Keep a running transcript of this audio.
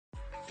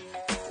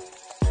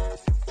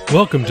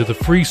Welcome to the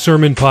free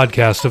sermon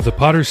podcast of the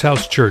Potter's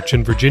House Church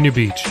in Virginia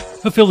Beach,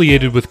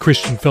 affiliated with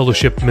Christian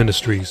Fellowship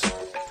Ministries.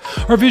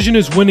 Our vision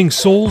is winning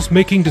souls,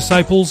 making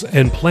disciples,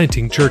 and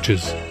planting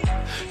churches.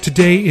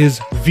 Today is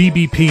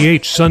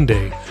VBPH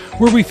Sunday,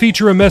 where we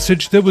feature a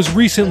message that was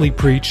recently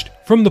preached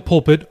from the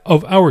pulpit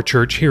of our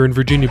church here in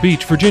Virginia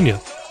Beach,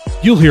 Virginia.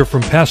 You'll hear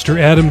from Pastor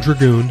Adam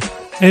Dragoon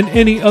and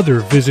any other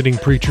visiting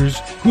preachers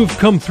who have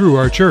come through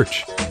our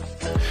church.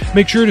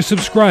 Make sure to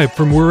subscribe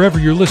from wherever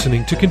you're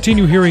listening to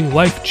continue hearing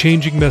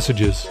life-changing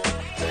messages.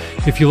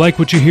 If you like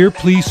what you hear,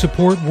 please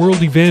support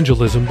world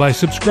evangelism by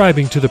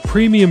subscribing to the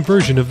premium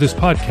version of this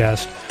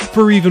podcast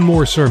for even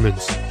more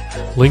sermons.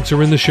 Links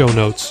are in the show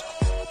notes.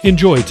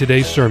 Enjoy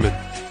today's sermon.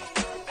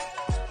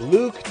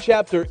 Luke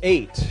chapter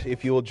 8,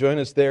 if you will join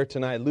us there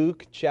tonight.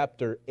 Luke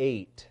chapter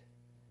 8.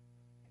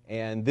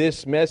 And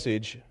this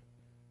message,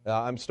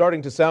 I'm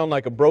starting to sound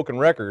like a broken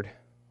record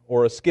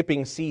or a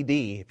skipping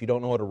CD, if you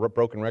don't know what a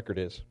broken record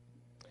is.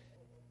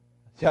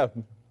 Yeah,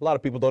 a lot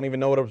of people don't even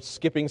know what a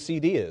skipping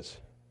CD is.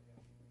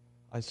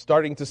 I'm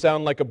starting to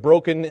sound like a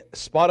broken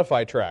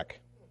Spotify track.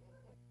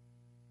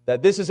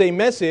 That this is a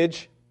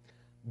message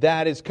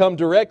that has come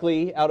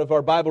directly out of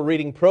our Bible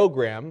reading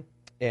program,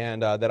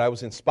 and that I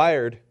was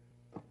inspired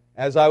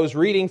as I was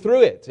reading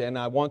through it, and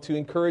I want to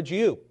encourage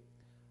you.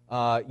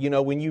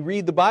 When you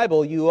read the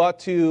Bible, you ought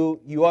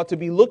to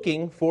be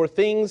looking for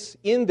things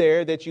in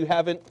there that you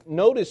haven't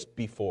noticed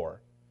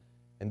before.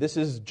 And this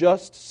is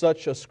just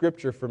such a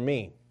scripture for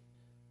me.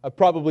 I've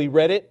probably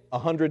read it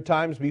 100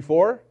 times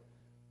before,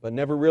 but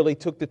never really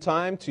took the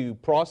time to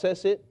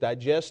process it,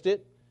 digest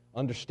it,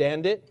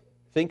 understand it,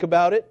 think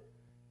about it,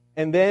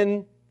 and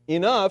then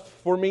enough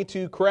for me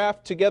to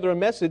craft together a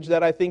message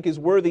that I think is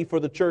worthy for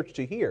the church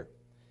to hear.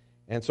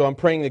 And so I'm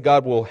praying that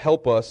God will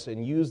help us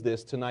and use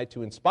this tonight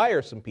to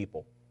inspire some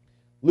people.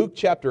 Luke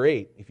chapter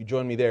 8, if you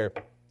join me there.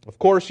 Of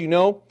course, you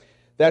know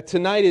that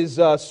tonight is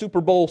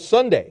Super Bowl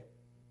Sunday,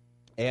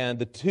 and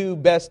the two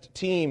best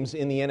teams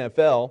in the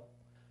NFL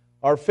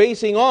are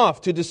facing off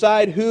to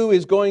decide who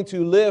is going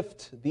to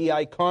lift the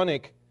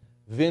iconic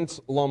Vince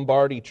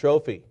Lombardi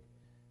trophy.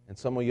 And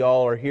some of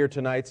y'all are here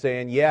tonight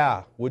saying,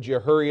 yeah, would you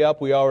hurry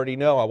up? We already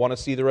know. I want to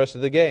see the rest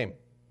of the game.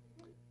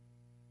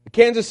 The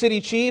Kansas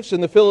City Chiefs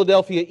and the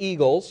Philadelphia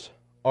Eagles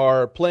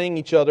are playing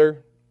each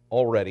other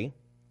already.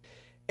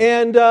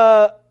 And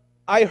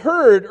I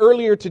heard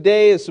earlier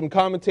today as some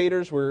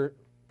commentators were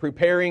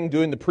preparing,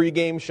 doing the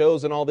pregame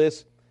shows and all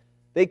this,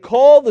 they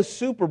call the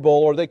Super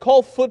Bowl, or they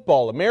call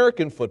football,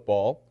 American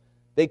football,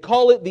 they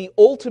call it the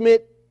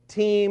ultimate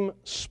team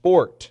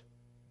sport.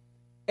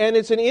 And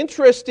it's an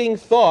interesting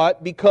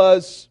thought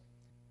because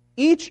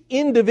each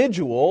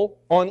individual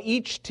on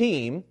each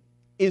team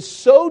is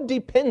so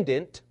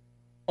dependent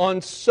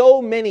on so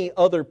many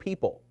other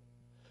people.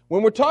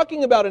 When we're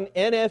talking about an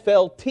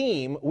NFL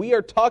team, we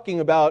are talking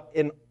about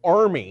an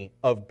army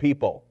of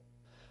people.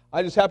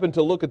 I just happened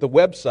to look at the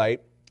website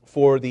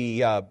for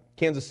the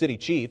Kansas City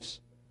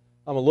Chiefs.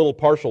 I'm a little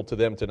partial to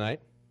them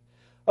tonight.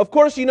 Of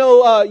course, you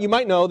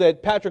might know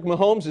that Patrick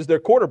Mahomes is their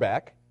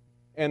quarterback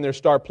and their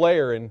star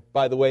player, and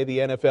by the way, the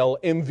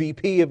NFL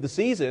MVP of the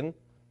season.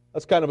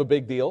 That's kind of a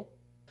big deal.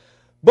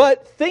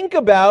 But think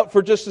about,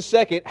 for just a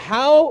second,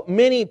 how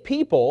many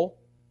people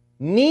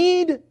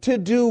need to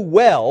do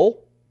well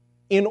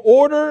in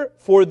order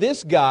for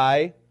this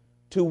guy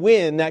to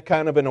win that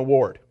kind of an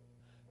award.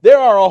 There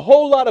are a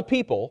whole lot of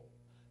people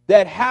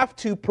that have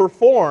to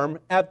perform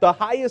at the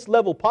highest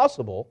level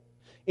possible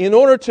in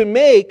order to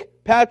make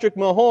Patrick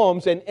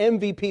Mahomes an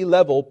MVP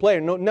level player.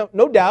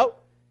 No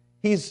doubt,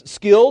 he's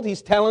skilled,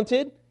 he's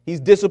talented, he's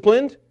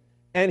disciplined,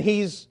 and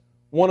he's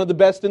one of the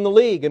best in the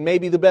league, and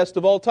maybe the best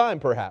of all time,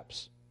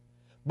 perhaps.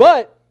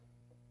 But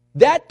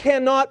that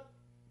cannot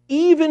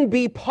even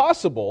be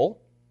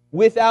possible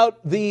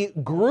without the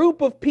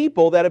group of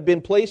people that have been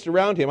placed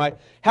around him. I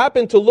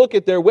happened to look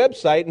at their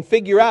website and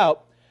figure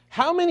out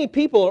how many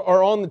people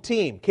are on the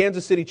team,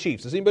 Kansas City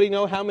Chiefs. Does anybody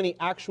know how many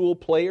actual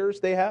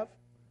players they have?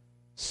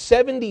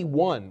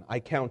 71, I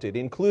counted,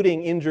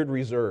 including injured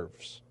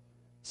reserves.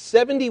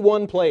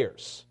 71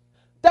 players.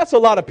 That's a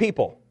lot of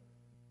people.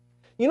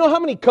 You know how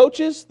many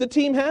coaches the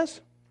team has?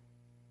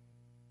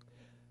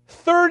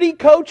 30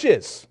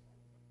 coaches.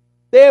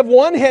 They have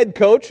one head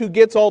coach who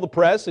gets all the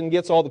press and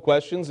gets all the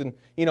questions and,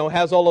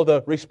 has all of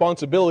the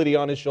responsibility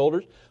on his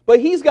shoulders. But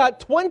he's got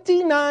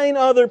 29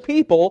 other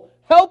people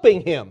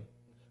helping him,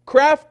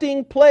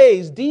 crafting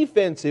plays,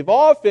 defensive,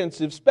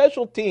 offensive,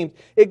 special teams.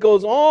 It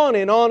goes on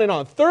and on and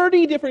on.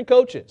 30 different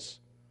coaches.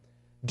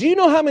 Do you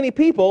know how many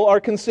people are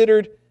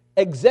considered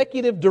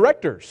executive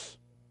directors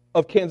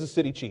of Kansas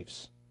City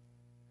Chiefs?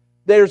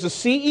 There's a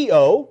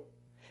CEO,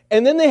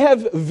 and then they have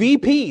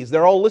VPs.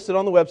 They're all listed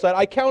on the website.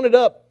 I counted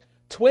up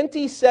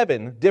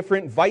 27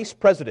 different vice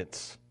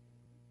presidents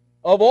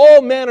of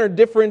all manner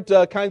different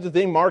kinds of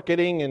things,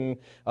 marketing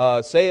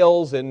and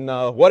sales and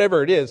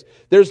whatever it is.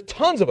 There's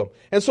tons of them.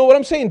 And so what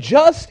I'm saying,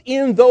 just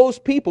in those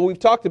people we've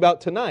talked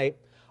about tonight,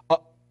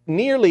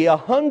 nearly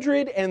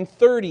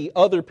 130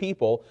 other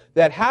people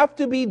that have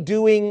to be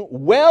doing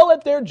well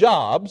at their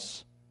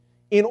jobs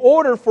in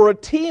order for a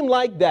team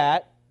like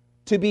that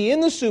to be in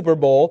the Super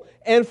Bowl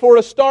and for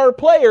a star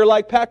player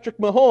like Patrick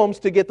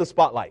Mahomes to get the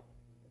spotlight.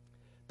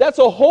 That's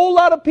a whole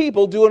lot of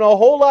people doing a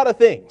whole lot of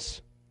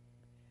things.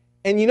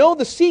 And you know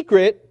the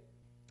secret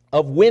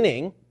of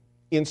winning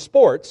in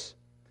sports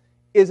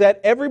is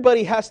that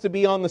everybody has to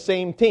be on the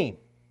same team.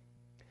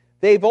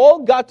 They've all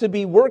got to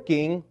be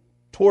working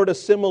toward a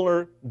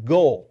similar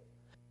goal.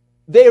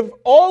 They've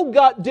all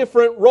got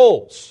different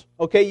roles.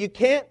 Okay, you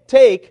can't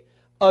take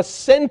a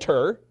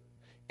center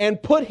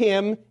and put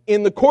him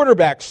in the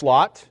quarterback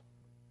slot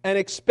and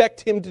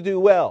expect him to do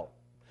well.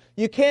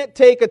 You can't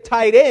take a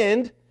tight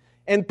end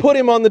and put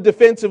him on the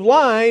defensive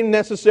line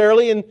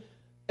necessarily and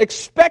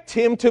expect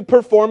him to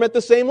perform at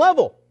the same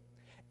level.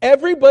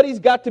 Everybody's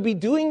got to be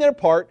doing their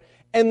part,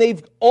 and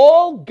they've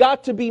all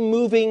got to be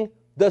moving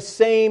the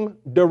same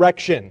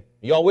direction.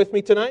 Y'all with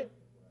me tonight?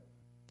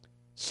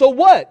 So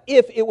what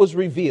if it was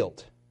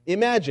revealed?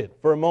 Imagine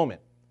for a moment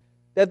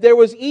that there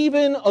was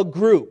even a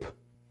group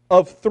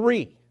of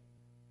 3.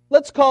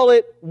 Let's call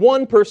it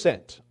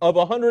 1% of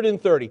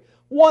 130.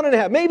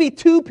 1.5, maybe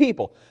 2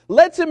 people.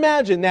 Let's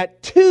imagine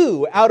that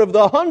 2 out of the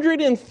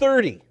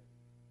 130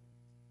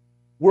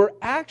 were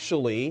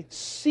actually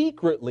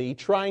secretly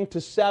trying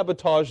to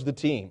sabotage the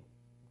team.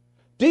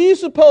 Do you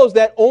suppose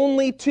that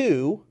only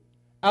 2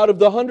 out of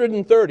the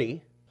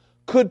 130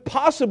 could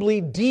possibly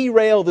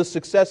derail the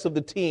success of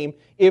the team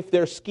if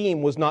their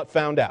scheme was not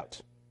found out?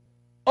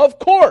 Of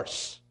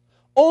course.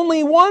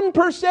 Only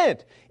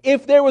 1%.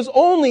 If there was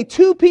only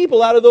 2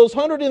 people out of those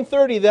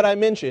 130 that I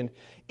mentioned,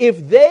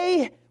 if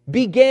they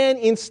began,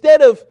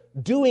 instead of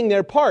doing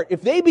their part,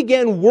 if they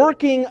began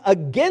working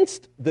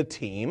against the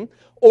team,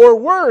 or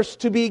worse,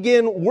 to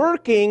begin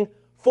working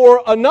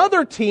for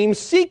another team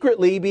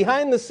secretly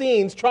behind the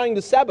scenes trying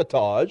to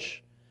sabotage,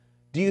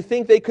 do you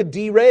think they could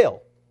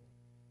derail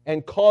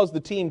and cause the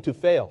team to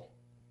fail?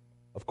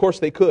 Of course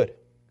they could.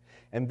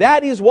 And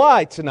that is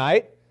why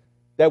tonight,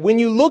 that when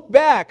you look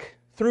back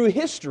through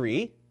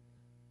history,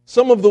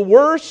 some of the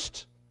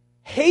worst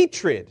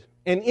hatred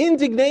and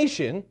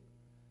indignation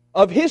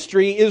of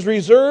history is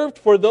reserved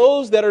for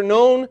those that are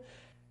known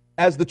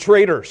as the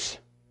traitors.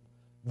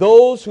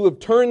 Those who have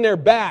turned their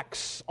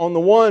backs on the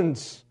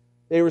ones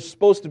they were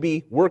supposed to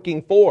be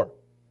working for.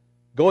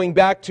 Going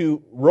back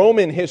to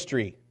Roman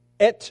history,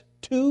 et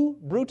tu,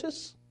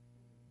 Brutus?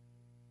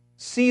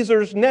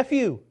 Caesar's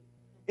nephew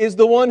is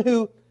the one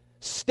who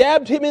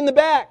stabbed him in the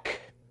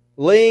back,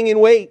 laying in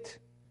wait.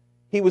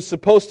 He was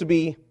supposed to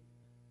be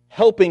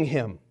helping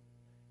him.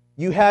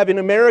 You have in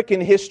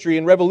American history,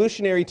 in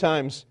revolutionary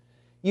times,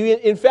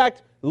 in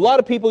fact, a lot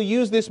of people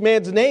use this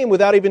man's name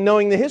without even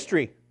knowing the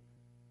history.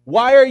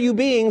 Why are you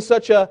being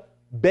such a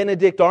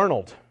Benedict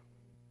Arnold?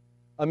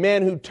 A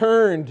man who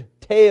turned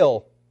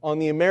tail on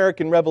the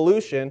American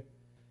Revolution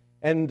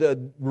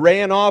and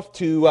ran off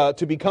to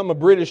become a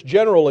British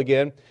general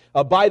again.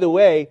 By the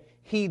way,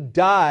 he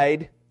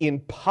died in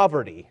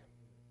poverty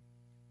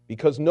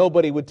because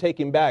nobody would take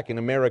him back in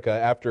America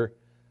after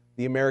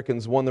the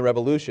Americans won the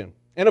Revolution.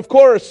 And of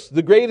course,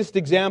 the greatest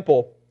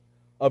example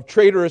of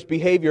traitorous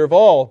behavior of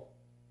all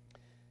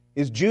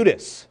is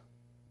Judas.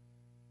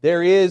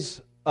 There's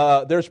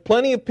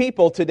plenty of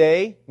people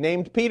today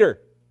named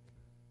Peter.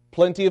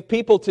 Plenty of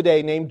people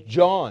today named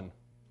John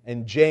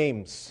and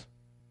James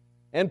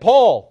and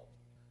Paul.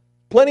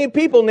 Plenty of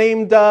people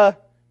named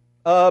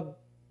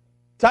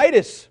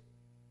Titus.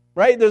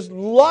 Right? There's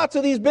lots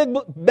of these big,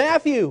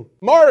 Matthew,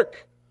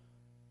 Mark.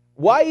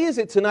 Why is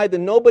it tonight that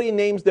nobody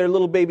names their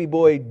little baby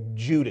boy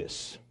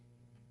Judas?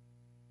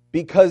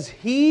 Because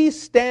he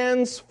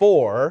stands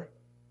for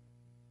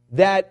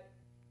that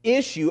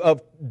issue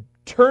of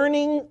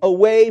turning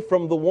away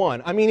from the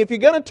one. I mean, if you're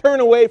going to turn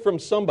away from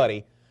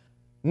somebody,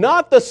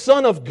 not the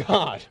Son of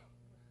God,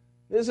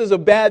 this is a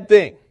bad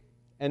thing.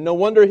 And no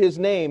wonder his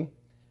name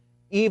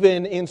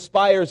even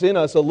inspires in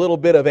us a little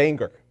bit of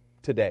anger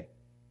today.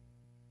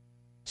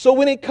 So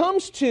when it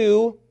comes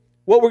to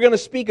what we're going to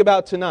speak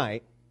about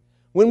tonight,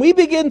 when we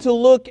begin to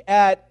look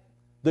at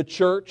the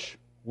church,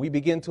 we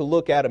begin to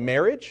look at a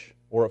marriage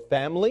or a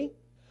family,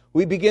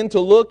 we begin to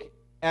look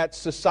at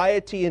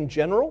society in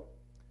general,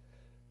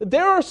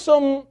 there are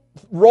some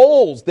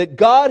roles that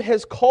God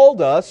has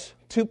called us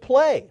to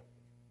play.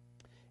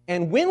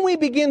 And when we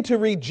begin to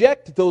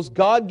reject those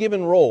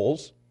God-given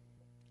roles,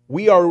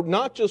 we are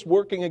not just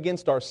working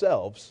against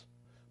ourselves,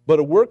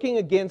 but working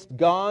against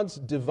God's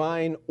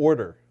divine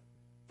order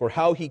for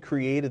how He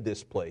created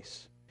this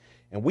place.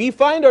 And we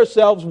find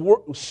ourselves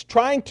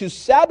trying to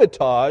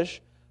sabotage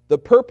the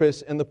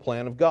purpose and the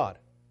plan of God.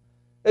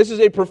 This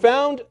is a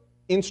profound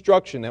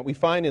instruction that we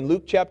find in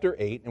Luke chapter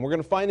 8, and we're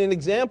going to find an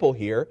example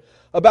here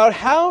about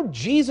how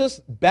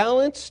Jesus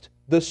balanced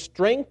the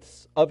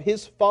strengths of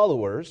His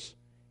followers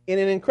in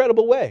an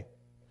incredible way.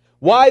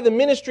 Why the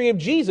ministry of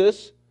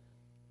Jesus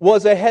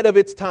was ahead of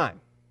its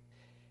time.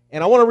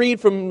 And I want to read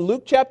from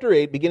Luke chapter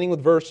 8, beginning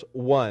with verse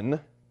 1,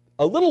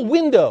 a little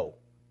window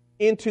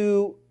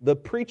into the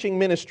preaching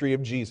ministry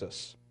of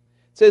Jesus.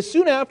 It says,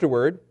 "Soon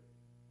afterward,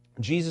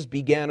 Jesus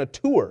began a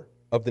tour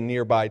of the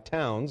nearby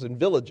towns and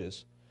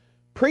villages,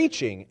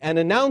 preaching and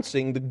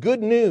announcing the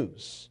good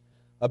news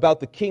about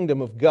the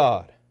kingdom of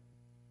God.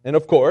 And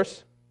of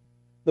course,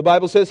 the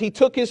Bible says he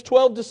took his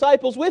 12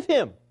 disciples with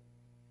him.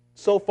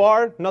 So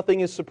far,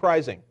 nothing is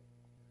surprising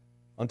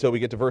until we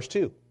get to verse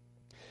 2.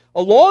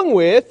 Along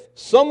with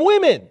some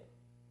women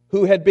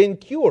who had been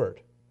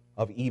cured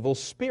of evil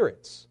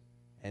spirits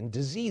and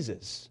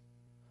diseases.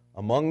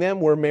 Among them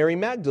were Mary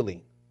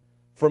Magdalene,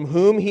 from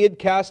whom he had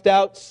cast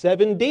out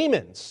 7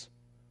 demons.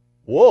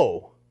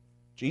 Whoa,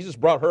 Jesus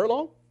brought her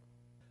along?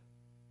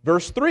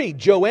 Verse 3,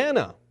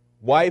 Joanna,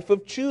 wife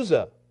of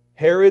Chuza,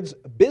 Herod's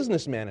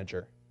business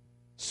manager,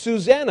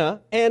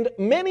 Susanna, and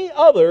many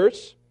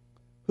others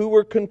who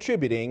were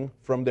contributing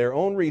from their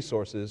own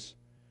resources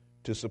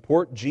to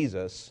support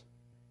Jesus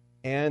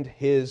and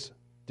his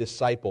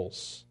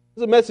disciples.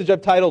 This is a message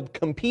I've titled,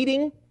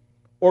 Competing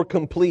or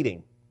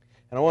Completing.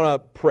 And I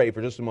want to pray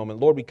for just a moment.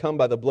 Lord, we come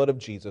by the blood of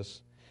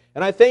Jesus.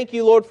 And I thank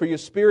you, Lord, for your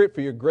Spirit,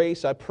 for your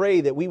grace. I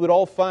pray that we would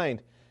all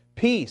find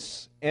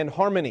peace and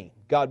harmony.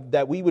 God,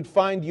 that we would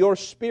find your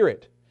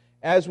Spirit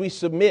as we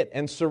submit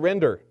and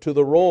surrender to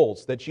the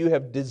roles that you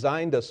have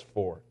designed us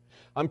for.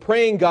 I'm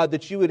praying, God,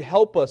 that you would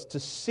help us to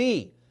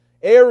see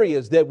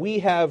areas that we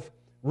have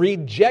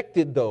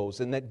rejected those,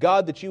 and that,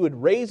 God, that you would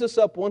raise us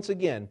up once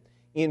again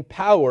in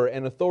power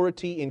and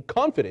authority, in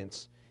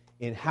confidence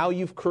in how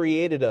you've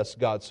created us,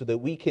 God, so that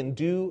we can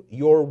do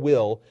your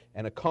will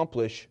and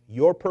accomplish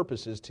your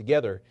purposes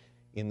together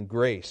in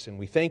grace. And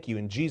we thank you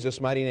in Jesus'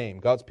 mighty name.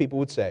 God's people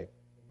would say,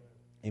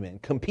 amen.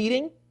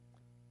 Competing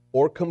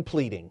or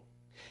completing.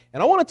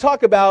 And I want to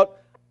talk about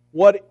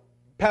what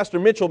Pastor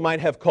Mitchell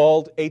might have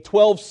called a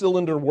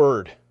 12-cylinder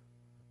word.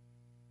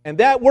 And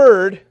that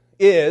word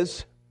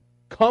is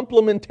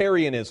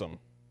complementarianism.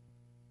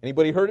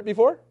 Anybody heard it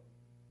before?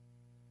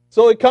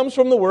 So it comes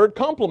from the word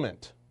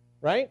complement,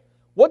 right?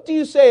 What do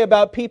you say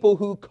about people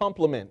who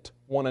complement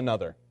one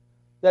another?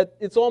 That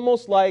it's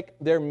almost like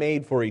they're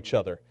made for each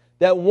other.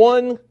 That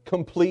one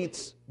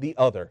completes the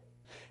other.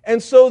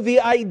 And so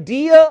the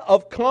idea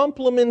of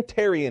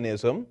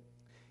complementarianism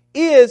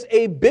is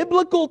a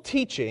biblical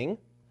teaching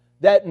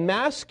that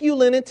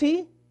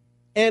masculinity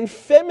and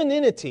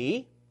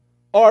femininity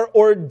are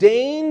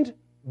ordained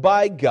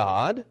by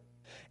God,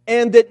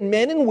 and that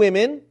men and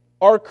women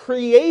are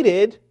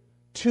created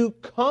to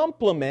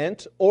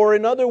complement, or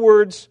in other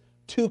words,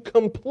 to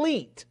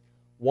complete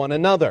one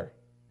another.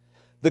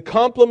 The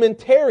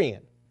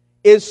complementarian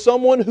is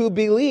someone who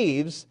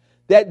believes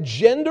that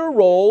gender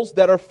roles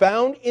that are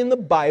found in the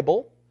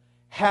Bible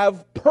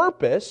have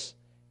purpose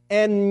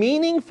and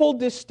meaningful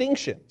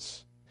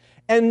distinctions,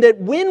 and that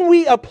when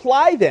we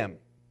apply them,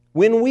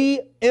 when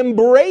we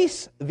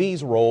embrace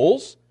these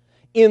roles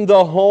in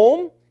the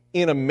home,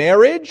 in a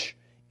marriage,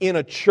 in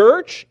a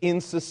church, in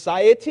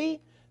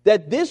society,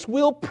 that this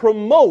will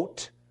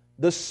promote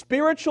the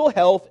spiritual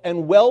health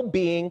and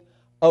well-being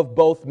of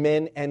both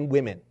men and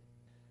women.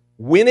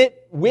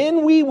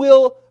 When we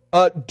will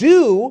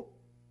do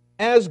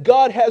as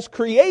God has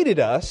created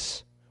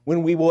us,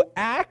 when we will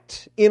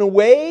act in a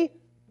way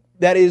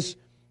that is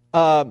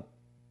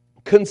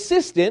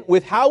consistent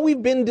with how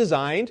we've been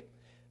designed,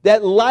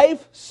 that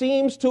life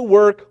seems to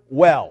work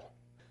well.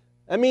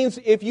 That means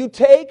if you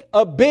take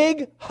a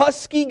big,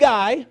 husky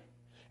guy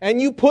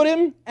and you put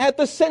him at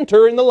the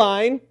center in the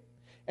line,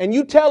 and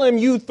you tell him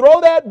you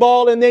throw that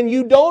ball and then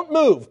you don't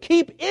move,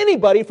 keep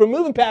anybody from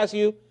moving past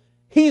you,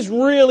 he's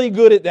really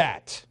good at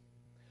that.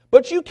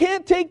 But you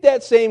can't take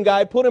that same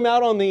guy, put him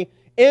out on the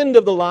end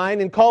of the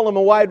line and call him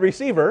a wide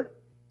receiver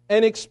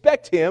and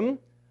expect him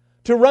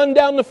to run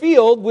down the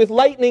field with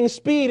lightning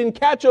speed and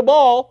catch a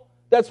ball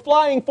that's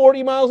flying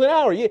 40 miles an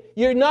hour.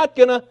 You're not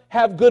going to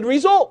have good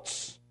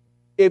results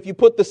if you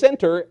put the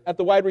center at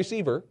the wide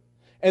receiver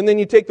and then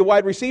you take the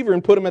wide receiver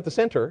and put him at the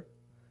center.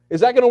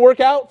 Is that going to work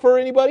out for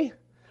anybody?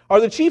 Are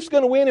the Chiefs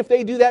going to win if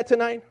they do that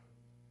tonight?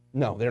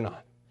 No, they're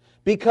not.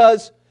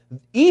 Because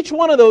each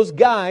one of those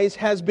guys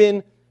has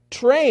been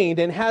trained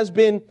and has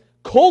been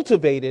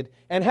cultivated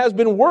and has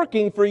been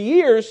working for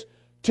years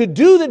to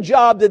do the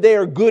job that they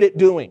are good at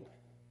doing.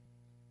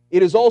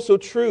 It is also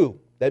true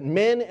that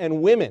men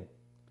and women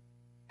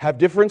have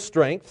different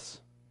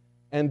strengths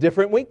and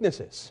different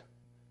weaknesses.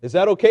 Is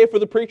that okay for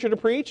the preacher to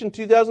preach in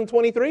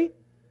 2023?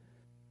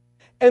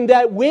 And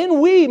that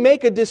when we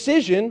make a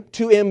decision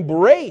to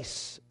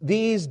embrace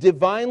these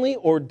divinely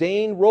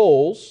ordained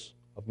roles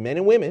of men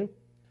and women,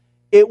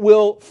 it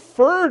will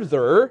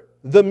further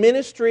the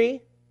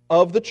ministry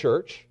of the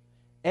church,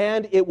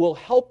 and it will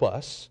help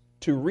us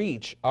to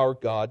reach our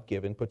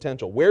God-given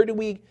potential. Where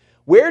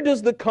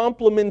does the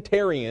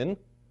complementarian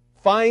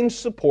find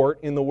support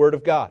in the Word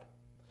of God?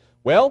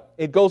 Well,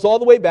 it goes all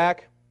the way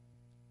back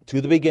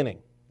to the beginning.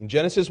 In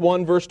Genesis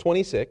 1, verse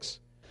 26,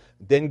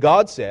 then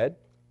God said,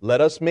 "Let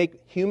us make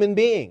human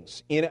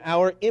beings in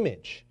our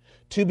image,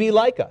 to be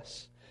like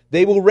us.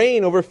 They will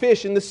reign over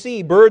fish in the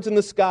sea, birds in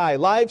the sky,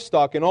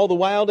 livestock, and all the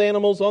wild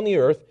animals on the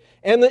earth,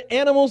 and the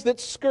animals that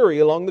scurry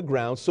along the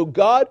ground." So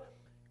God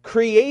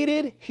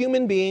created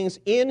human beings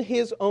in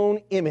His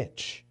own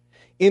image.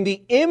 In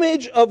the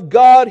image of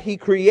God He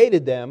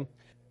created them.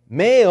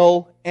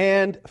 Male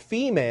and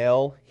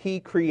female He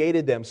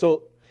created them.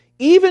 So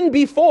even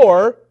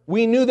before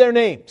we knew their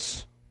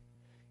names,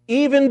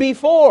 even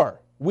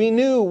before we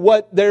knew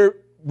what their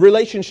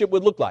relationship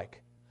would look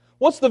like,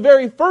 what's the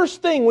very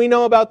first thing we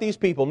know about these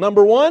people?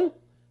 Number one,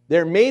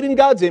 they're made in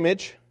God's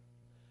image.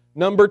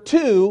 Number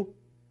two,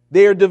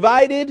 they are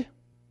divided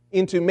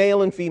into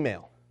male and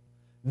female.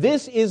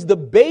 This is the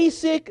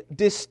basic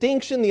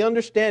distinction, the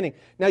understanding.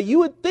 Now, you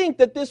would think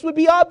that this would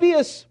be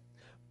obvious,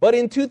 but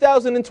in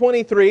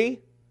 2023,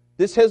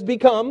 this has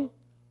become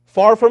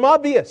far from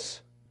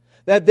obvious.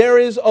 That there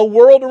is a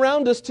world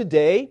around us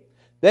today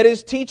that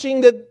is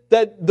teaching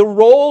that the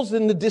roles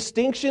and the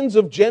distinctions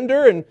of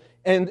gender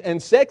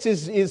and sex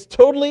is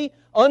totally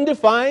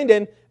undefined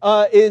and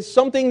is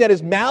something that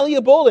is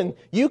malleable, and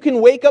you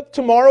can wake up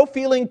tomorrow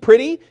feeling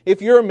pretty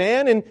if you're a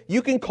man, and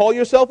you can call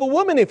yourself a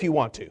woman if you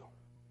want to.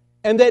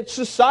 And that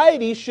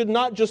society should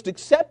not just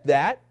accept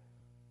that,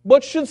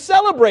 but should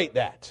celebrate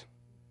that.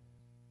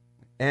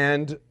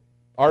 And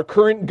our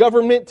current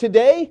government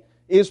today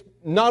is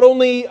not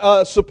only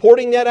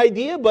supporting that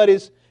idea, but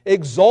is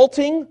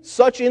exalting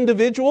such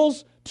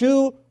individuals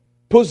to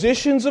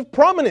positions of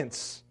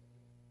prominence.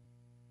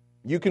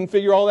 You can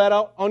figure all that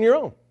out on your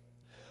own.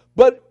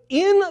 But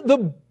in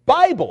the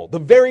Bible, the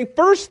very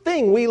first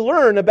thing we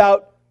learn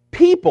about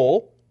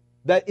people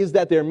that is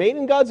that they're made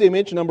in God's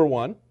image, number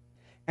one,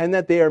 and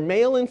that they are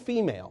male and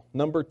female,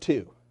 number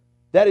two.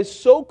 That is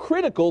so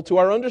critical to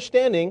our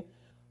understanding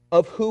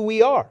of who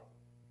we are.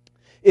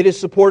 It is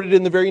supported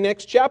in the very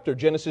next chapter,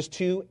 Genesis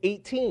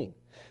 2:18.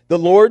 The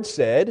Lord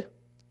said,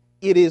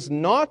 "It is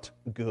not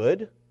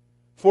good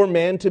for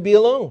man to be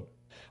alone.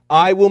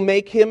 I will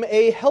make him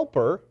a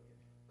helper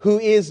who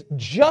is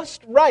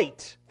just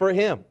right for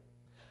him.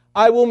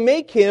 I will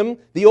make him,"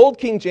 the old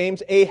King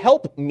James, "a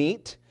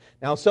helpmeet."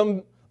 Now,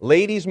 some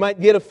ladies might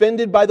get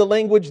offended by the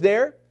language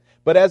there,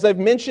 but as I've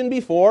mentioned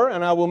before,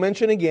 and I will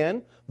mention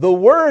again, the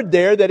word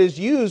there that is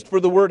used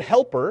for the word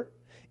helper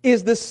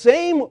is the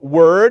same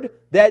word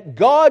that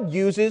God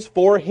uses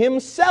for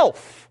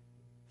Himself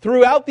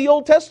throughout the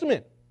Old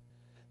Testament.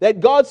 That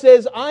God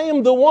says, "I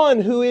am the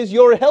one who is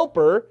your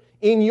helper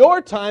in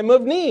your time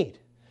of need."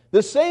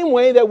 The same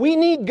way that we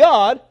need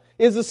God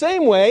is the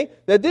same way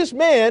that this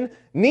man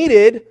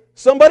needed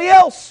somebody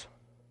else.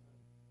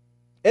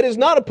 It is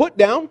not a put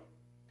down.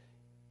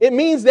 It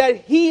means that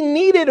he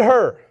needed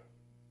her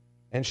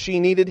and she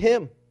needed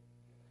him.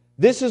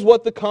 This is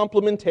what the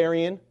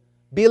complementarian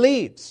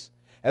believes.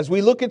 As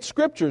we look at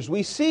Scriptures,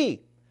 we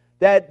see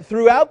that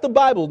throughout the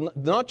Bible,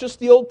 not just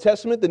the Old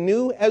Testament, the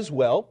New as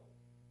well,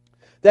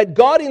 that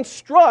God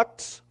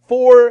instructs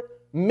for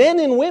men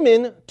and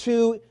women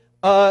to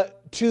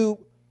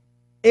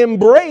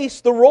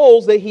embrace the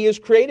roles that He has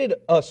created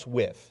us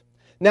with.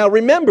 Now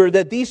remember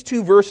that these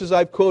two verses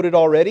I've quoted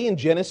already in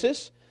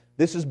Genesis,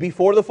 this is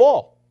before the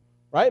fall,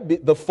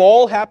 right? The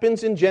fall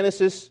happens in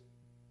Genesis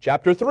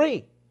chapter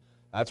 3.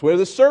 That's where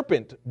the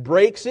serpent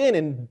breaks in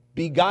and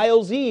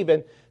beguiles Eve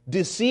and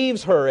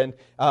deceives her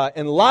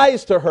and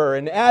lies to her,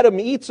 and Adam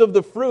eats of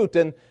the fruit,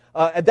 and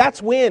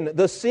that's when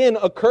the sin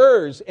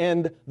occurs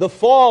and the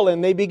fall,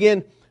 and they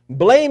begin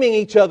blaming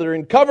each other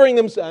and covering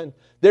themselves.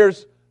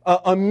 There's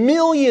a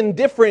million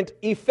different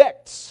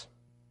effects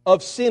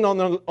of sin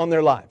on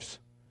their lives.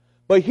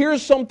 But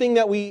here's something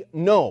that we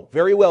know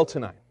very well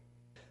tonight.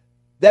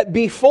 That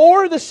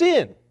before the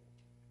sin,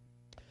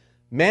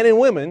 men and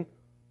women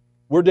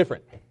were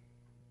different.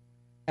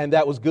 And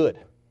that was good.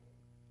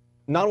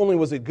 Not only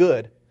was it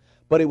good,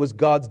 but it was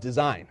God's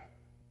design.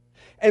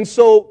 And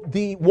so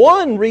the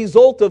one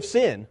result of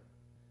sin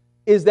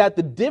is that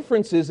the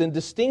differences and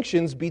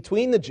distinctions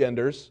between the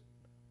genders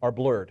are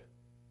blurred.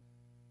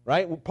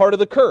 Right? Part of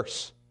the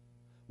curse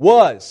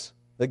was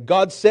that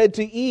God said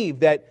to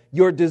Eve that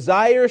your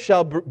desire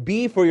shall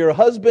be for your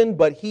husband,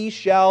 but he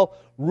shall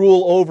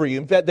rule over you.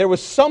 In fact, there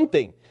was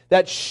something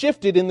that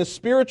shifted in the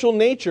spiritual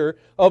nature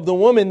of the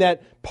woman,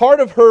 that part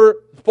of her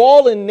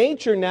fallen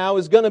nature now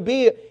is going to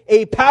be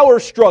a power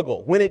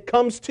struggle when it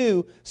comes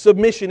to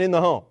submission in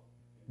the home.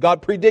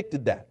 God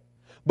predicted that.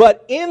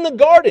 But in the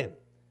garden,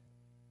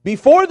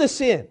 before the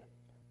sin,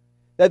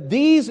 that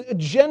these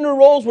gender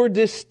roles were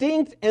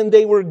distinct and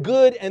they were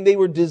good and they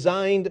were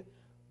designed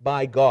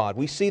by God.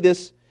 We see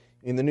this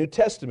in the New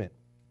Testament.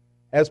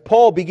 As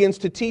Paul begins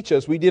to teach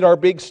us, we did our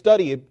big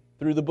study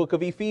through the book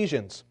of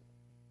Ephesians.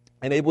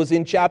 And it was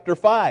in chapter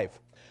 5,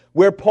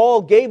 where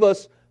Paul gave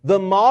us the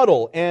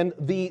model and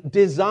the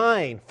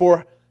design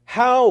for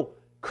how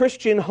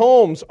Christian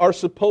homes are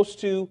supposed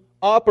to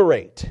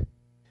operate.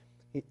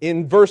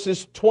 In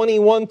verses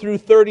 21 through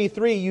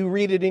 33, you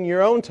read it in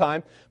your own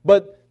time,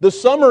 but the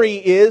summary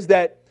is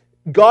that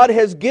God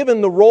has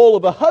given the role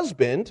of a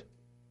husband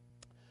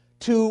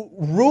to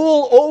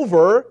rule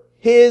over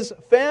his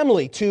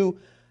family, to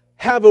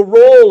have a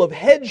role of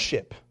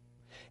headship.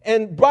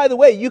 And by the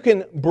way, you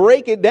can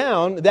break it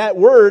down. That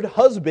word,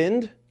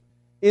 husband,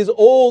 is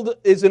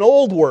an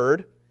old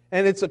word,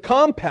 and it's a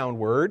compound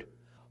word.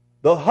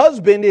 The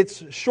husband,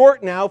 it's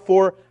short now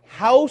for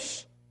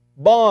house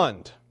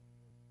bond.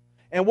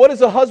 And what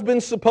is a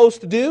husband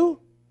supposed to do?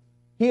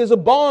 He is a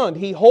bond.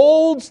 He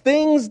holds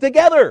things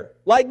together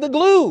like the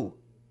glue.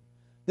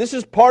 This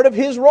is part of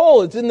His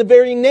role. It's in the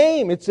very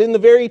name. It's in the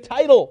very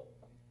title.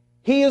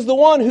 He is the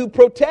one who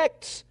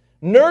protects,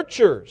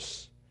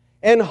 nurtures,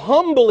 and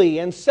humbly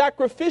and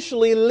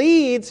sacrificially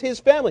leads His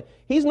family.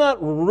 He's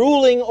not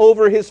ruling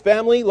over His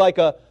family like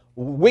a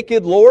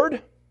wicked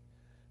lord.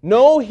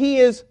 No, He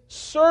is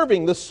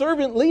serving. The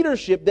servant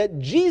leadership that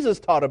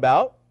Jesus taught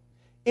about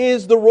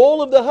is the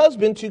role of the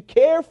husband to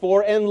care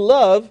for and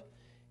love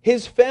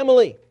his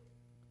family.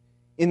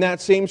 In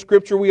that same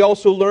scripture, we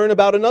also learn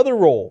about another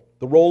role,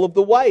 the role of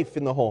the wife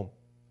in the home.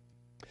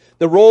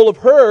 The role of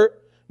her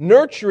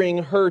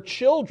nurturing her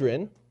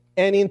children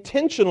and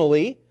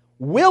intentionally,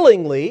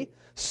 willingly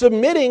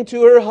submitting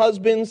to her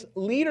husband's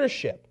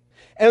leadership.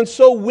 And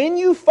so when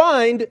you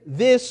find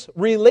this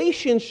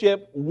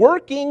relationship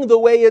working the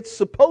way it's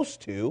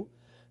supposed to,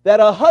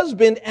 that a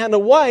husband and a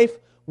wife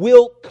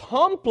will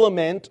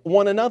complement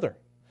one another.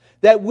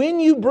 That when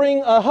you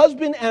bring a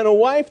husband and a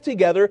wife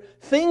together,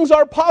 things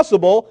are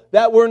possible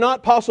that were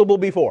not possible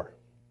before.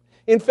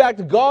 In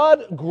fact,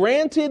 God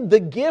granted the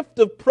gift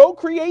of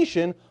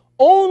procreation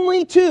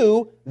only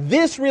to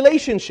this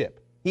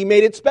relationship. He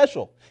made it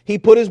special. He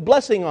put His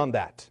blessing on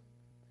that.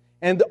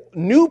 And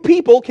new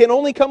people can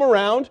only come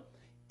around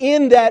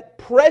in that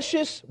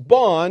precious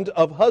bond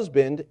of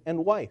husband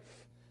and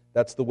wife.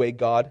 That's the way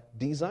God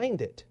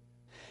designed it.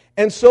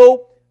 And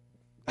so,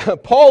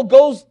 Paul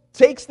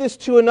takes this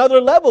to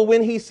another level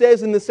when he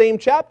says in the same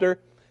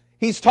chapter,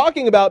 he's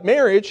talking about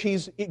marriage,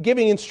 he's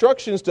giving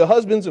instructions to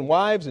husbands and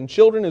wives and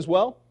children as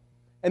well.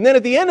 And then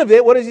at the end of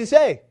it, what does he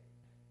say?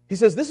 He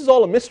says, this is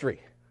all a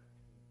mystery.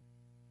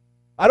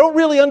 I don't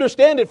really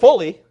understand it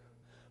fully,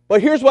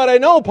 but here's what I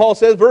know, Paul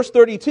says, verse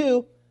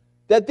 32,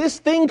 that this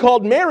thing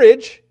called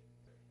marriage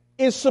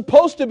is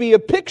supposed to be a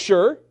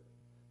picture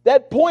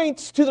that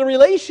points to the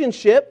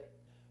relationship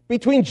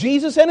between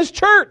Jesus and His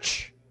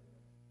church.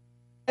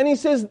 And he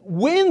says,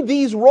 when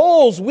these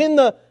roles, when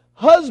the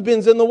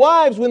husbands and the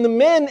wives, when the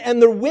men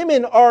and the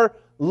women are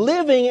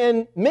living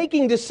and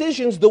making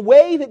decisions the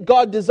way that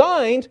God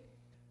designed,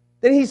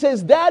 then he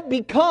says that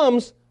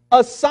becomes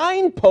a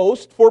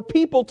signpost for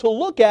people to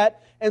look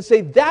at and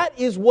say, that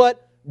is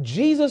what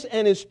Jesus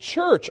and His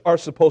church are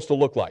supposed to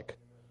look like.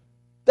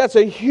 That's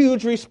a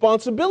huge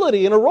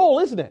responsibility and a role,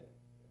 isn't it?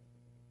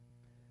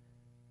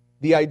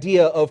 The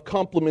idea of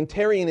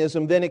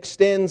complementarianism then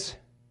extends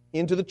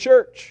into the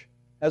church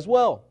as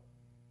well.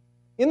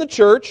 In the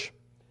church,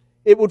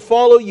 it would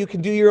follow, you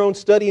can do your own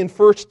study in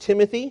 1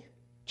 Timothy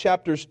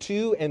chapters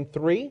 2 and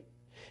 3.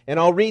 And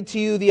I'll read to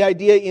you the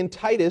idea in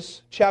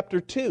Titus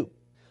chapter 2,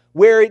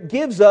 where it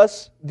gives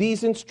us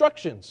these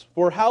instructions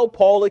for how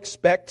Paul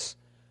expects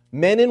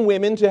men and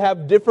women to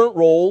have different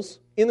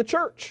roles in the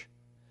church.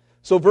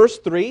 So verse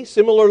 3,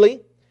 similarly,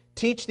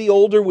 teach the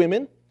older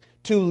women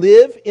to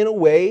live in a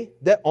way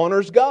that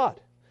honors God.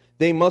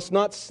 They must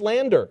not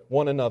slander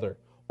one another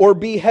or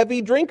be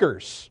heavy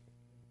drinkers.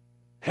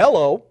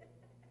 Hello.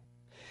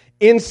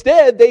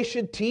 Instead, they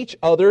should teach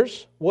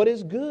others what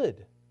is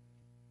good.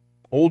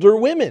 Older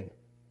women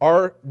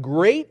are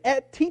great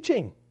at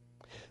teaching.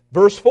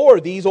 Verse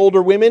 4, these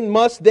older women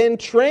must then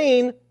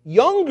train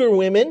younger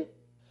women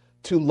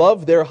to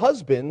love their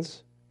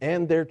husbands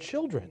and their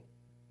children,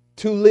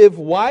 to live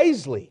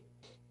wisely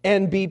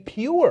and be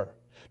pure,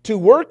 to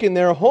work in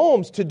their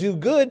homes, to do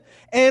good,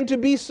 and to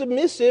be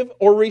submissive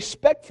or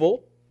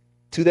respectful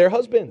to their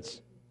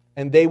husbands.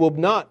 And they will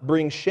not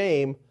bring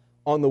shame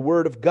on the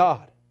word of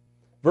God.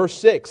 Verse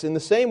 6, in the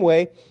same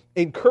way,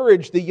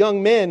 encourage the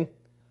young men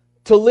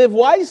to live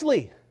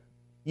wisely.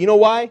 You know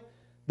why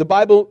the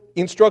Bible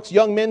instructs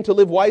young men to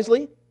live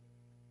wisely?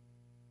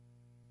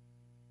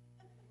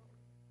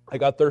 I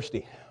got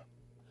thirsty.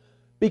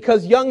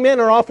 Because young men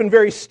are often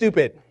very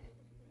stupid.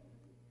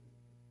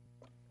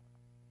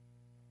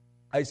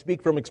 I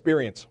speak from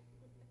experience.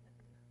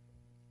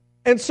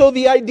 And so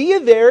the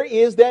idea there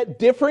is that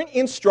different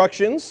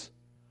instructions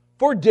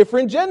for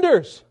different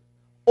genders.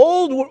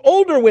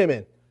 Older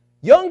women,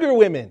 younger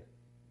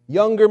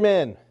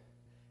men.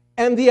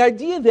 And the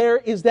idea there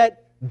is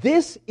that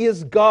this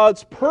is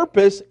God's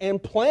purpose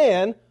and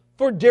plan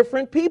for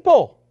different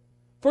people,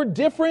 for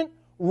different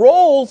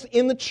roles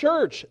in the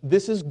church.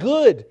 This is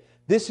good.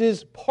 This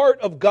is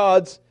part of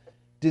God's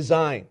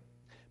design.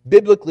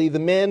 Biblically, the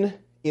men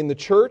in the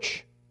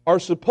church are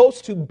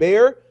supposed to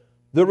bear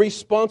the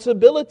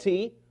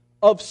responsibility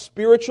of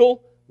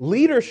spiritual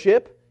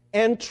leadership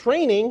and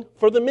training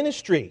for the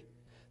ministry.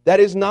 That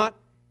is not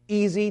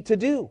easy to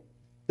do.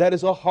 That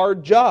is a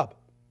hard job.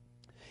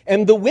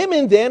 And the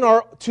women then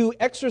are to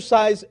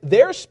exercise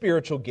their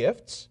spiritual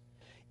gifts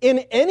in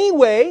any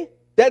way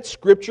that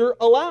Scripture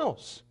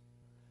allows.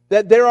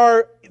 That there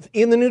are,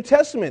 in the New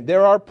Testament,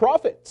 there are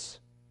prophets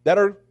that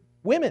are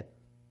women.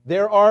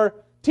 There are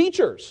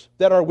teachers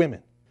that are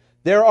women.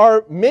 There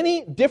are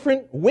many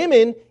different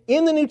women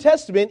in the New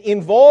Testament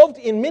involved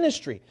in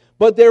ministry.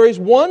 But there is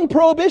one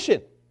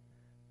prohibition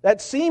that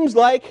seems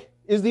like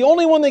is the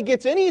only one that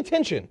gets any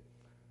attention.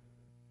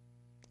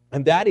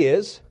 And that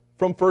is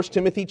from 1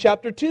 Timothy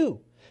chapter 2.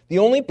 The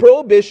only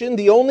prohibition,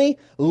 the only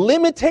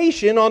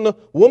limitation on the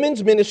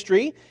woman's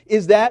ministry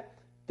is that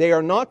they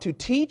are not to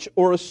teach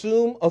or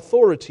assume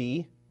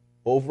authority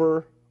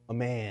over a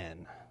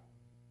man.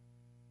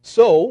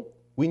 So,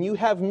 when you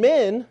have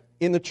men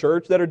in the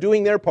church that are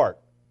doing their part,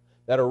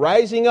 that are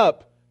rising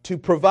up to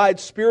provide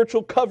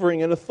spiritual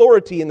covering and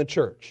authority in the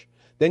church,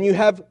 then you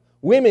have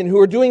women who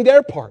are doing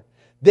their part,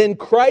 then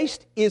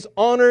Christ is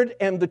honored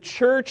and the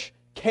church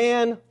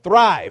can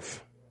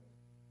thrive.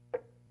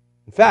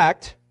 In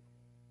fact,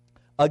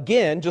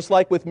 again, just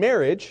like with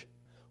marriage,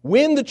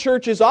 when the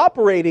church is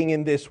operating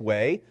in this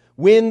way,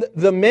 when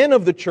the men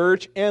of the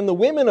church and the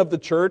women of the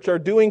church are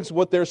doing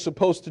what they're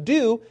supposed to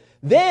do,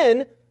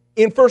 then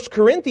in 1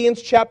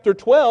 Corinthians chapter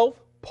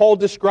 12, Paul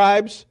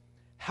describes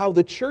how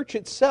the church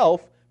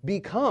itself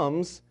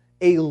becomes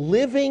a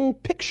living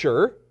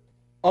picture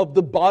of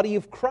the body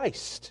of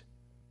Christ.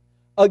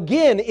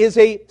 Again, is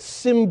a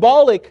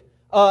symbolic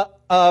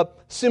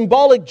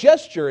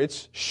gesture.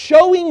 It's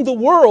showing the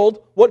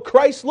world what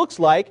Christ looks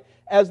like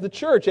as the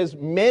church, as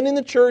men in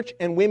the church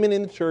and women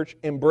in the church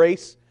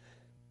embrace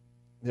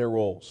their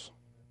roles.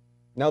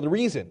 Now, the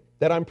reason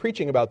that I'm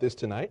preaching about this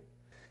tonight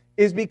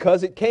is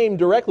because it came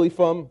directly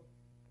from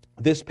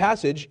this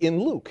passage in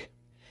Luke.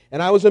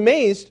 And I was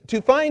amazed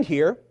to find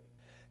here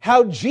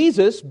how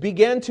Jesus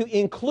began to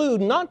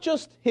include not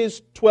just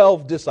his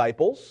 12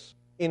 disciples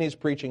in his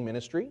preaching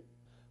ministry,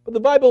 but the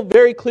Bible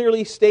very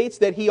clearly states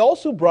that he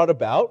also brought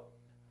about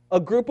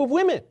a group of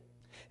women.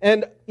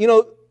 And,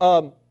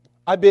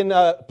 I've been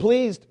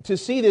pleased to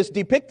see this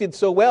depicted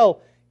so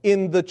well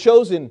in the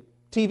Chosen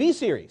TV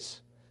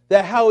series,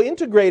 that how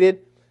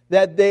integrated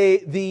that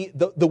the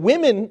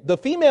women, the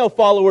female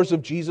followers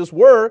of Jesus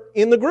were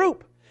in the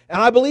group.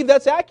 And I believe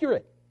that's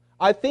accurate.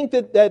 I think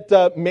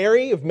that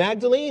Mary of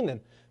Magdalene and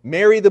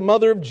Mary, the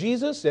mother of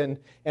Jesus, and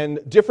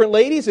different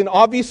ladies, and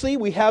obviously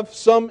we have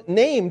some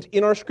named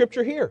in our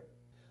scripture here.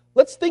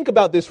 Let's think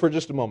about this for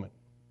just a moment.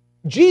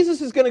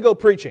 Jesus is going to go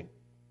preaching.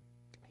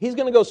 He's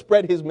going to go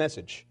spread his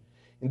message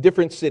in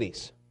different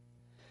cities.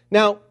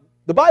 Now,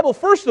 the Bible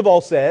first of all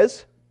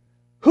says,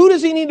 who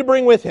does he need to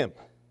bring with him?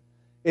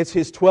 It's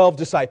his 12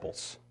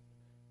 disciples.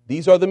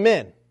 These are the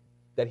men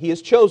that he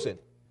has chosen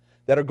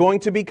that are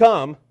going to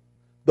become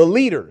the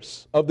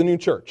leaders of the new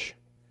church.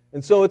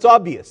 And so it's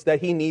obvious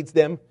that he needs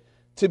them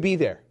to be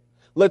there.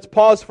 Let's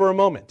pause for a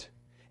moment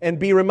and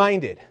be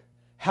reminded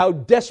how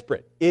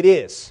desperate it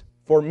is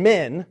for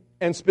men,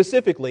 and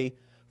specifically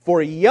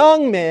for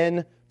young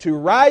men, to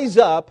rise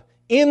up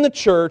in the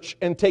church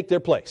and take their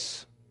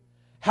place.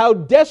 How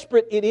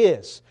desperate it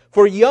is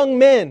for young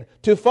men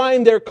to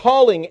find their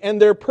calling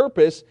and their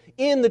purpose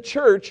in the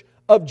church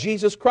of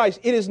Jesus Christ.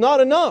 It is not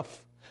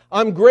enough.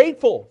 I'm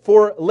grateful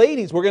for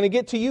ladies. We're going to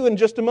get to you in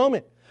just a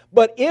moment.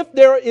 But if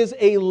there is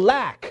a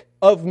lack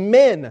of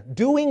men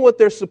doing what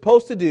they're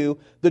supposed to do,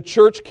 the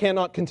church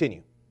cannot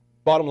continue.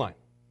 Bottom line.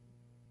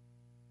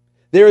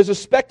 There is a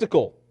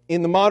spectacle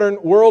in the modern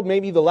world,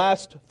 maybe the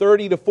last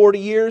 30 to 40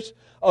 years,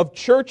 of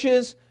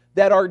churches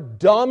that are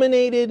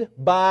dominated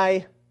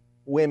by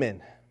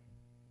women.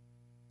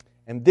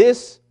 And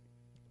this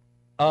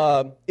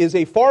is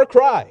a far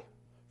cry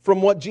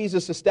from what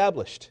Jesus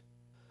established.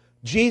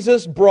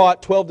 Jesus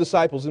brought 12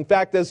 disciples. In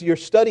fact, as you're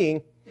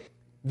studying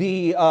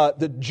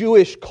the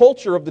Jewish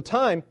culture of the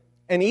time,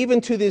 and even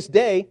to this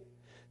day,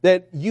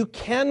 that you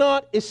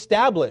cannot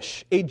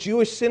establish a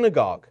Jewish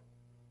synagogue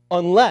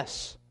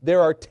unless there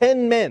are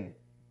 10 men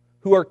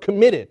who are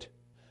committed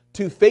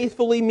to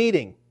faithfully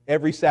meeting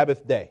every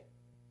Sabbath day.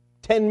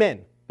 10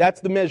 men.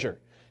 That's the measure.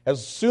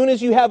 As soon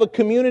as you have a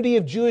community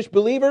of Jewish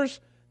believers,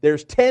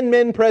 there's 10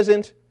 men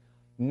present.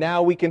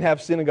 Now we can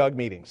have synagogue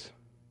meetings.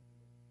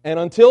 And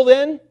until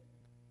then,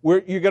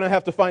 you're going to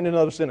have to find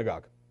another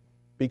synagogue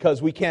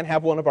because we can't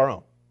have one of our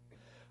own.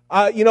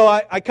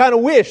 I kind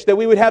of wish that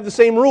we would have the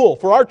same rule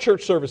for our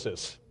church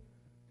services.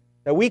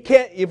 That we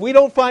can't, if we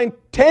don't find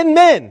 10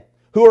 men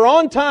who are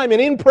on time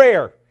and in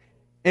prayer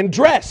and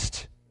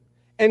dressed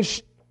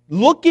and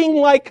looking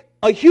like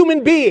a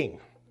human being,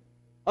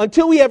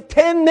 until we have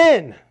 10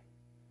 men,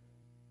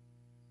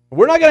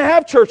 we're not going to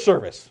have church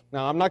service.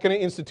 Now, I'm not going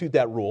to institute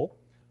that rule,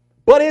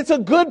 but it's a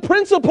good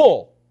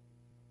principle.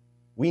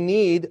 We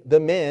need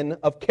the men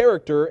of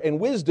character and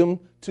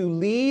wisdom to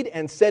lead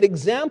and set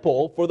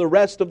example for the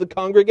rest of the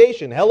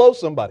congregation. Hello,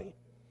 somebody.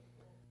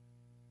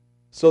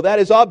 So that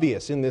is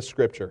obvious in this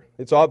scripture.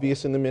 It's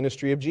obvious in the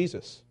ministry of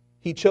Jesus.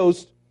 He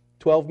chose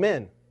 12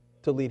 men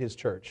to lead his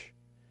church.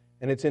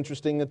 And it's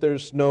interesting that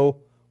there's no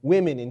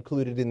women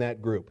included in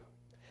that group.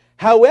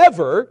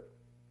 However,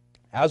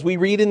 as we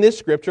read in this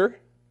scripture,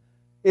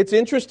 it's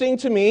interesting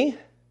to me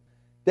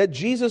that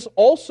Jesus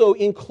also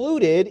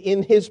included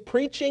in his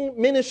preaching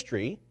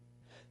ministry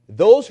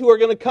those who are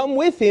going to come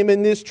with him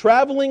in this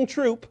traveling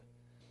troop.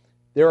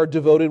 There are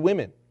devoted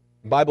women.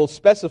 The Bible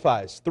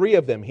specifies 3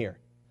 of them here.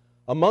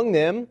 Among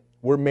them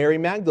were Mary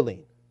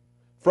Magdalene,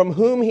 from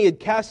whom he had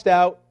cast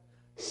out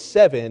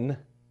 7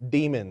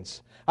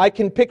 demons. I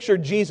can picture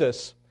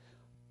Jesus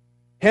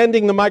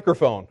handing the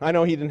microphone. I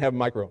know he didn't have a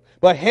microphone,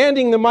 but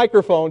handing the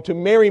microphone to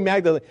Mary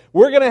Magdalene.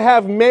 We're going to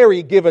have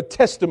Mary give a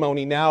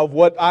testimony now of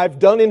what I've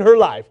done in her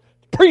life.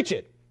 Preach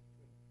it.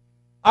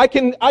 I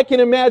can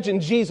imagine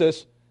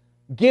Jesus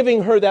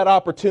giving her that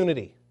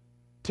opportunity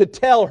to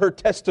tell her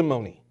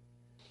testimony.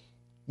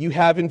 You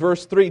have in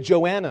verse 3,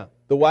 Joanna,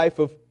 the wife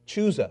of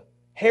Chuza,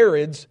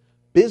 Herod's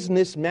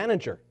business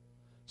manager.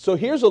 So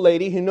here's a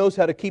lady who knows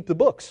how to keep the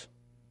books.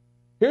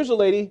 Here's a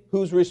lady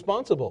who's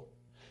responsible.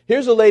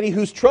 Here's a lady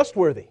who's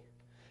trustworthy.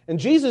 And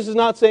Jesus is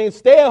not saying,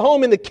 stay at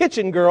home in the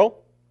kitchen,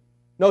 girl.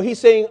 No, He's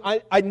saying,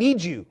 I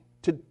need you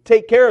to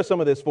take care of some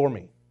of this for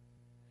me.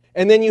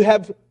 And then you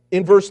have,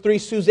 in verse 3,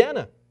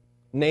 Susanna,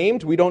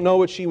 named. We don't know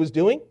what she was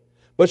doing,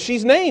 but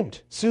she's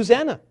named,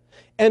 Susanna.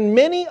 And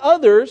many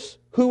others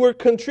who were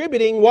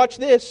contributing, watch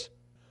this,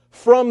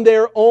 from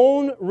their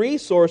own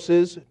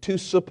resources to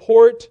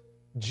support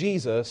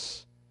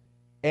Jesus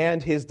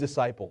and His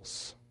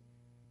disciples.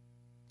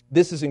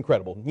 This is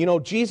incredible. You know,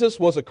 Jesus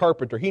was a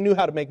carpenter. He knew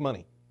how to make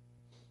money.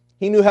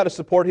 He knew how to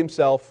support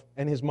himself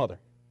and his mother.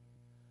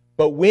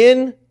 But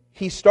when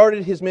He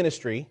started His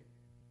ministry,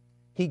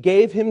 He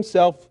gave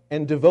Himself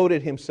and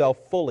devoted Himself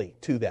fully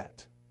to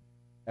that,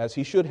 as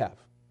He should have.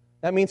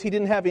 That means He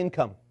didn't have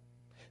income.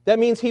 That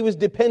means He was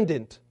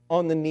dependent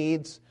on the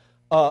needs,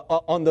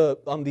 on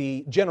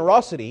the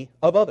generosity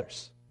of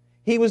others.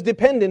 He was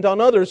dependent on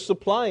others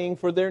supplying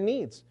for their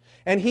needs.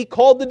 And He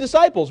called the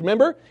disciples.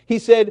 Remember, He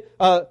said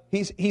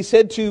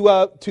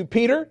to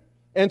Peter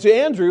and to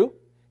Andrew,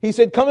 He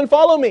said, come and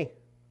follow me.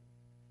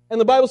 And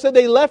the Bible said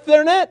they left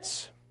their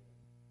nets.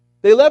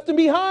 They left them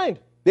behind.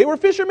 They were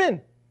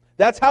fishermen.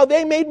 That's how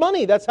they made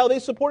money. That's how they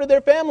supported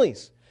their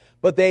families.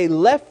 But they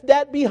left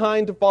that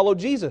behind to follow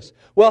Jesus.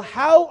 Well,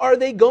 how are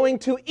they going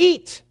to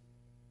eat?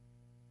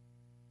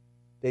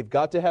 They've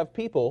got to have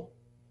people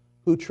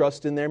who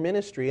trust in their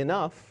ministry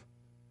enough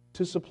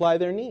to supply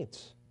their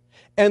needs.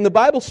 And the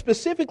Bible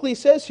specifically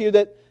says here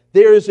that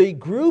there is a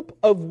group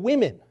of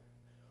women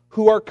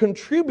who are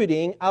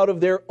contributing out of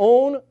their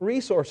own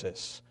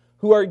resources,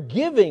 who are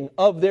giving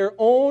of their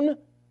own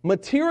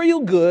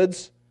material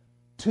goods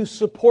to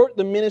support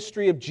the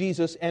ministry of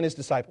Jesus and His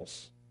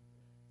disciples.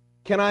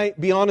 Can I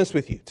be honest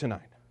with you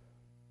tonight?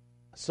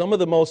 Some of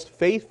the most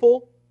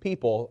faithful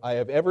people I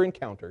have ever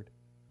encountered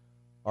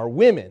are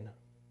women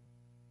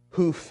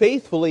who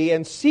faithfully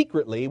and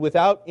secretly,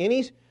 without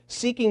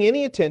seeking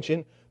any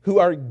attention, who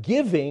are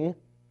giving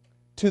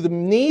to the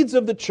needs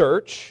of the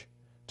church,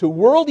 to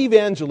world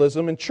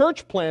evangelism and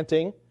church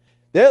planting.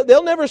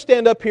 They'll never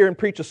stand up here and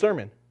preach a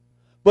sermon.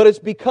 But it's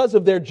because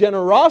of their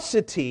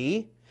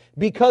generosity,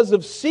 because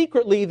of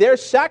secretly they're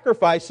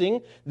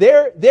sacrificing,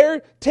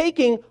 they're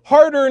taking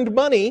hard-earned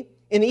money,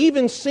 and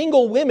even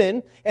single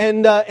women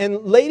and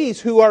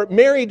ladies who are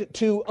married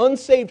to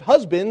unsaved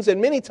husbands,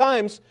 and many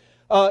times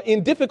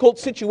in difficult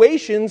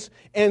situations,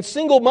 and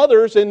single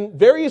mothers in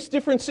various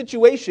different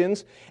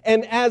situations,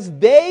 and as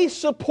they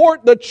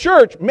support the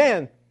church,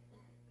 man,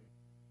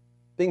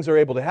 things are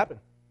able to happen.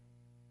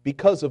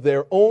 Because of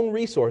their own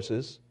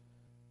resources,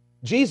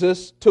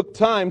 Jesus took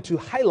time to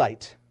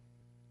highlight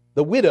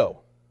the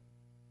widow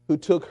who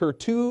took her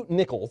 2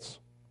 nickels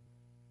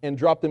and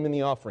dropped them in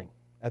the offering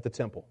at the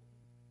temple.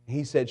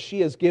 He said,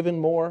 she has given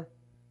more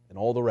than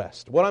all the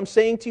rest. What I'm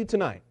saying to you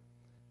tonight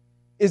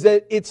is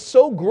that it's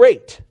so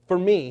great for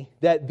me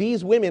that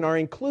these women are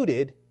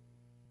included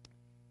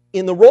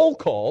in the roll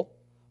call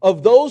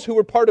of those who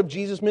were part of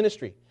Jesus'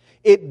 ministry.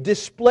 It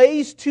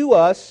displays to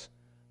us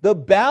the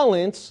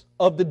balance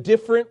of the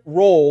different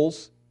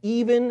roles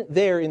even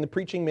there in the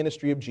preaching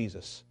ministry of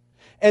Jesus.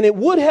 And it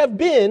would have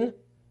been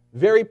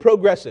very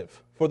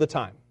progressive for the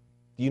time.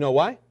 Do you know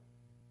why?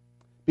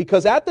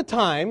 Because at the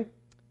time,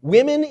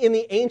 women in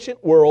the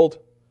ancient world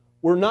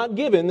were not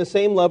given the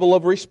same level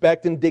of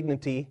respect and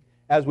dignity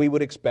as we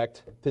would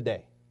expect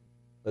today.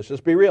 Let's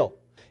just be real.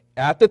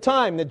 At the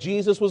time that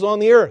Jesus was on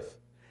the earth,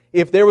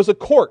 if there was a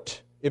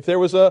court, if there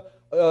was a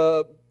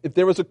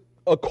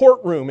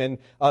courtroom and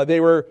they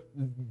were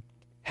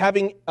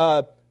having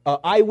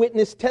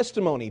eyewitness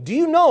testimony, do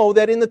you know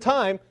that in the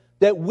time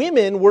that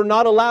women were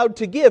not allowed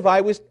to give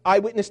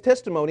eyewitness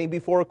testimony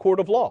before a court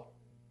of law?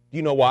 Do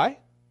you know why?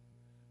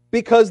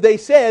 Because they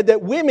said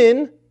that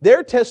women,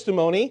 their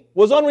testimony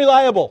was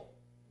unreliable.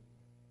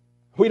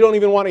 We don't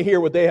even want to hear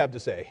what they have to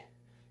say.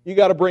 You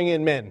got to bring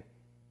in men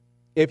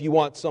if you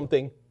want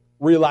something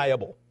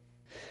reliable.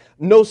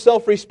 No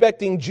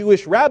self-respecting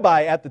Jewish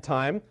rabbi at the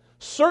time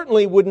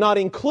certainly would not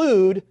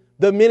include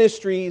the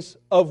ministries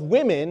of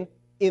women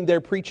in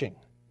their preaching.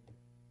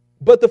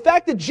 But the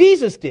fact that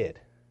Jesus did,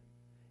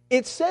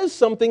 it says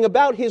something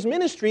about His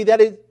ministry that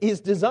it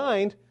is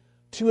designed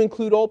to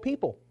include all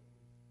people.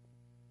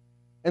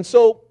 And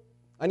so,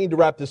 I need to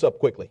wrap this up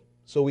quickly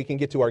so we can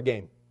get to our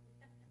game.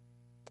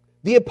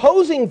 The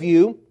opposing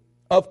view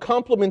of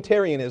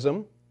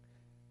complementarianism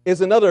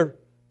is another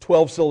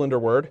 12-cylinder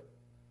word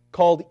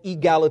called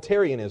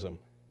egalitarianism.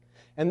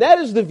 And that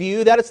is the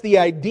view, that is the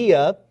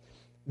idea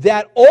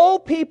that all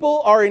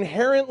people are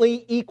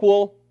inherently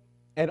equal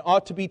and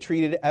ought to be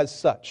treated as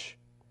such.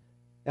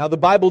 Now, the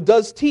Bible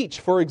does teach,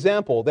 for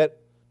example, that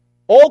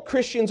all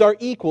Christians are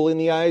equal in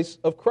the eyes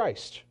of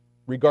Christ,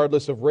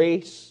 regardless of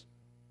race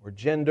or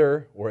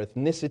gender or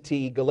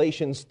ethnicity.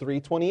 Galatians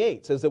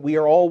 3:28 says that we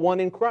are all one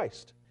in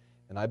Christ.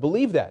 And I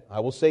believe that. I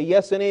will say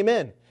yes and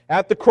amen.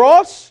 At the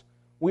cross,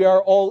 we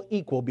are all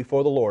equal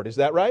before the Lord. Is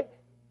that right?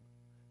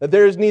 That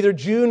there is neither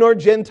Jew nor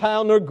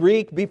Gentile nor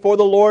Greek before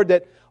the Lord,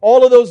 that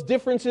all of those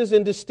differences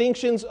and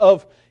distinctions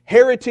of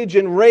heritage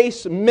and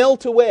race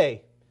melt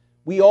away.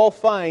 We all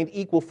find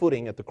equal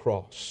footing at the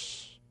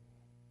cross.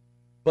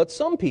 But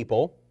some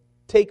people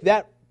take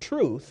that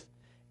truth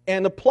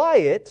and apply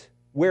it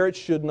where it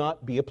should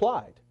not be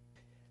applied.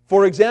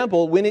 For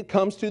example, when it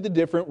comes to the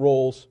different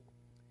roles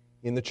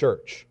in the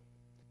church.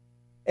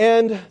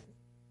 And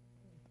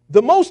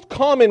the most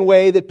common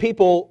way that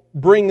people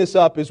bring this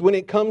up is when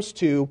it comes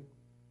to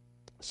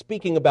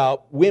speaking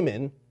about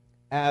women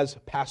as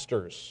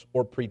pastors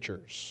or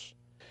preachers.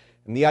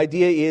 And the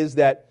idea is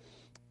that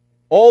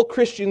all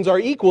Christians are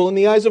equal in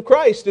the eyes of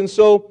Christ, and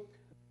so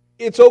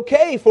it's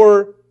okay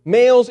for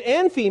males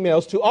and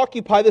females to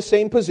occupy the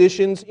same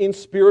positions in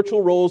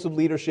spiritual roles of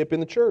leadership in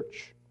the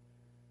church.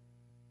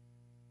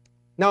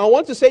 Now, I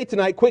want to say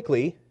tonight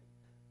quickly,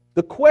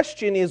 the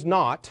question is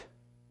not,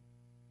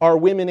 are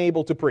women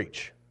able to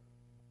preach?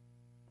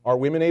 Are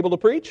women able to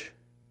preach?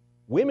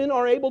 Women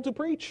are able to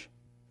preach.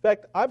 In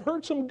fact, I've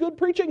heard some good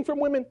preaching from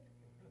women,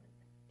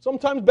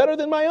 sometimes better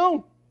than my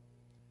own.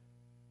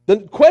 The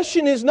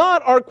question is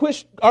not,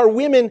 are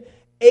women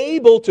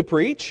able to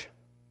preach?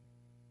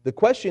 The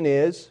question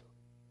is,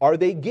 are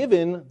they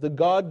given the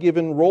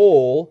God-given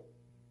role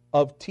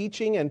of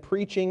teaching and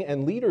preaching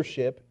and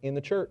leadership in the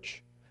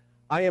church?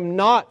 I am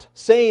not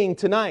saying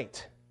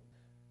tonight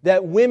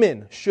that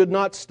women should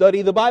not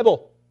study the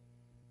Bible.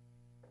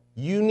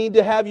 You need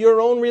to have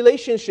your own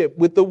relationship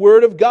with the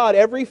Word of God,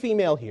 every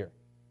female here.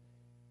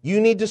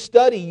 You need to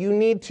study. You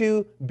need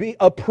to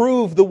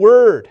approve the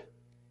Word.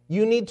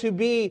 You need to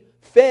be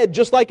fed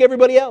just like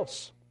everybody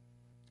else.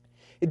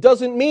 It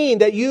doesn't mean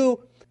that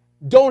you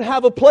don't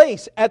have a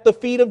place at the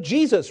feet of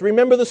Jesus.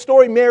 Remember the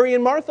story, Mary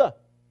and Martha.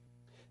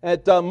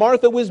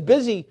 Martha was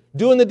busy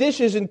doing the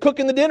dishes and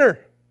cooking the dinner.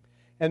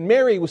 And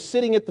Mary was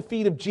sitting at the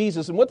feet of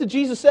Jesus. And what did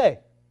Jesus say?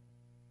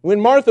 When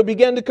Martha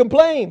began to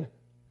complain,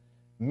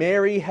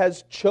 Mary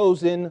has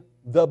chosen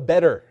the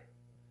better.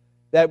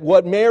 That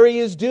what Mary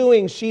is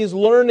doing, she is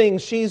learning,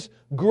 she's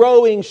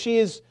growing, she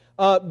is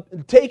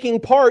taking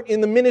part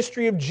in the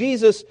ministry of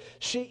Jesus,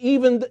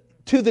 even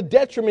to the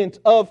detriment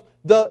of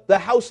the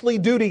housely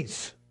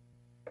duties.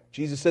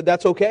 Jesus said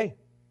that's okay.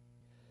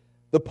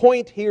 The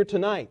point here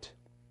tonight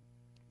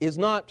is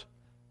not,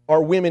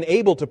 are women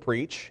able to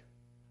preach?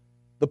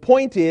 The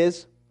point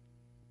is,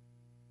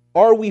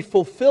 are we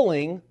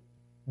fulfilling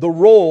the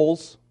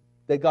roles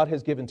that God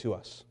has given to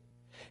us?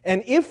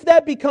 And if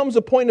that becomes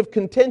a point of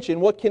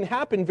contention, what can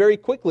happen very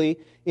quickly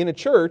in a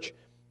church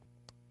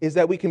is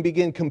that we can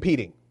begin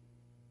competing.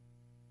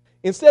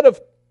 Instead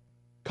of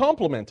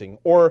complementing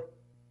or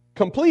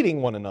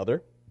completing one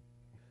another,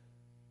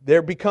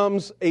 there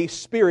becomes a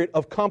spirit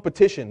of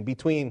competition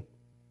between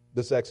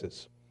the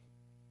sexes.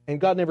 And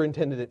God never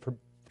intended it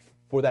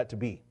for that to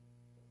be.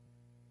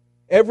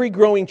 Every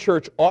growing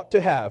church ought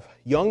to have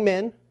young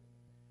men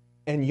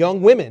and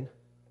young women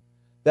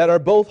that are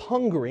both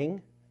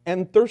hungering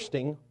and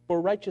thirsting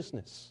for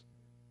righteousness,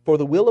 for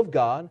the will of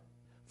God,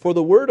 for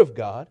the Word of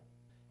God,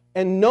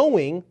 and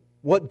knowing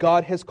what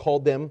God has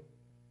called them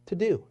to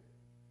do.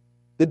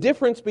 The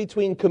difference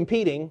between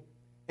competing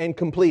and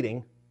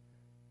completing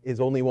is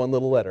only one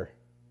little letter.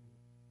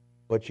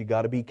 But you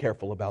got to be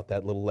careful about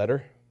that little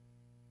letter.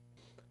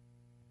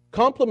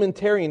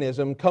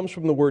 Complementarianism comes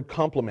from the word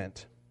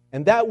complement.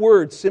 And that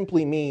word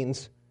simply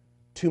means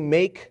to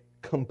make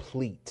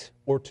complete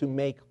or to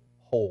make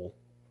whole.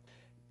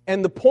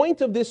 And the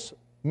point of this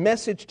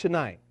message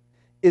tonight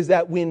is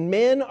that when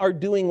men are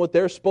doing what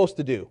they're supposed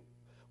to do,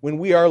 when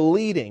we are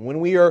leading, when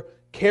we are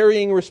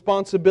carrying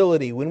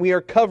responsibility, when we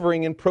are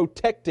covering and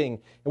protecting,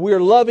 and we are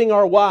loving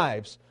our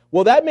wives,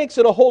 well, that makes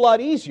it a whole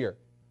lot easier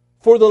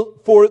for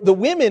the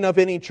women of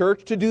any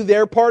church to do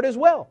their part as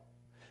well.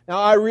 Now,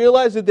 I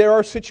realize that there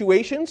are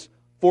situations,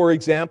 for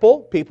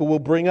example, people will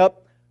bring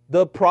up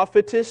the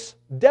prophetess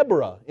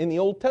Deborah in the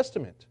Old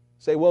Testament.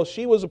 Say, well,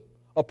 she was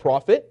a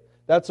prophet.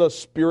 That's a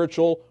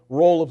spiritual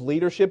role of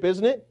leadership,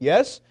 isn't it?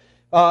 Yes.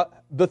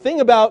 The thing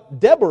about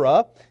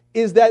Deborah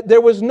is that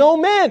there was no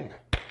men.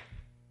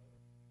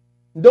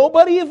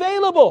 Nobody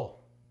available.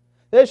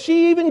 That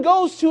she even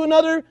goes to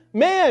another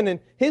man, and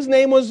his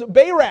name was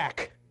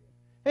Barak.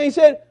 And he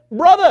said,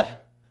 brother,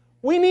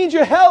 we need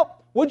your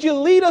help. Would you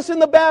lead us in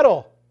the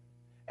battle?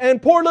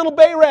 And poor little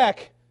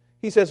Barak,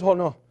 he says, oh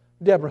no,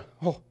 Deborah,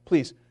 oh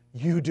please,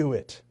 you do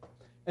it.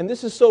 And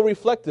this is so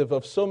reflective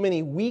of so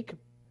many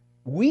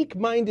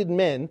weak-minded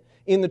men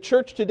in the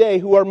church today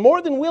who are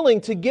more than willing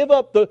to give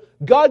up the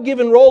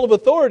God-given role of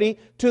authority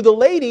to the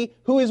lady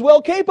who is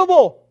well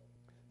capable.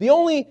 The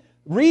only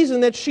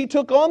reason that she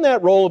took on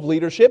that role of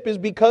leadership is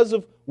because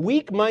of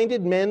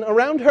weak-minded men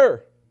around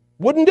her.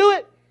 Wouldn't do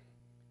it.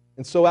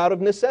 And so out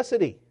of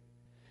necessity.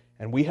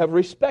 And we have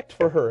respect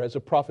for her as a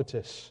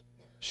prophetess.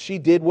 She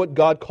did what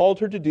God called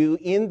her to do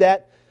in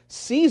that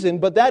season,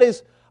 but that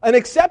is an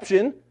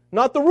exception,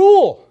 not the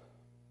rule.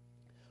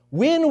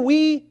 When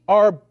we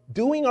are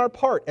doing our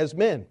part as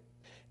men,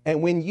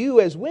 and when you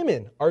as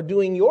women are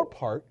doing your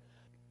part,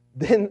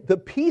 then the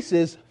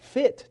pieces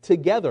fit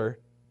together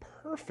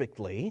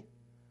perfectly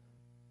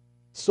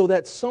so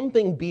that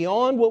something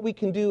beyond what we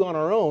can do on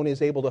our own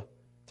is able to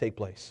take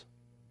place.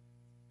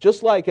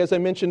 Just like, as I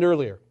mentioned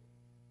earlier,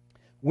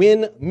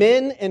 when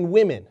men and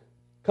women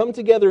come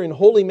together in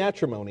holy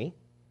matrimony,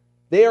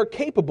 they are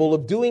capable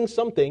of doing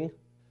something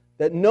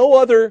that no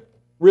other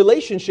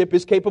relationship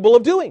is capable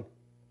of doing.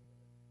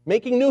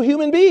 Making new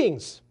human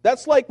beings.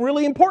 That's like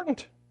really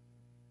important.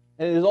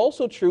 And it is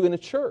also true in a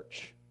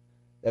church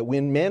that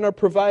when men are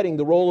providing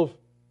the role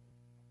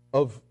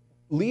of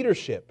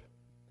leadership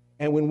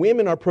and when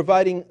women are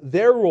providing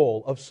their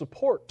role of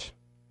support,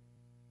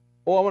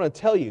 I want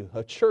to tell you,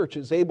 a church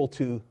is able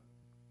to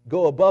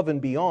go above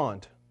and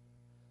beyond.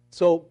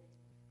 So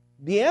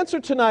the answer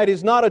tonight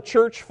is not a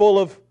church full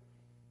of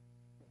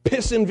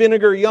piss and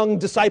vinegar young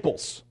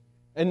disciples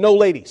and no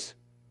ladies.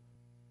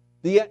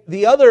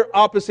 The other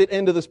opposite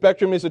end of the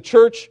spectrum is a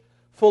church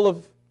full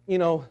of,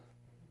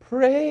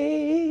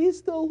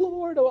 praise the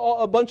Lord,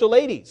 a bunch of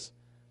ladies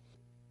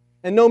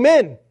and no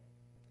men.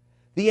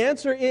 The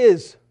answer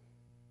is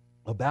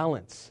a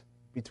balance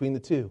between the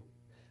two.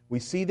 We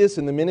see this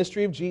in the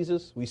ministry of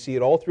Jesus. We see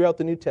it all throughout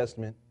the New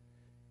Testament.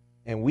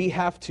 And we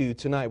have to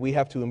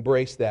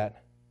embrace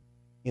that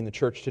in the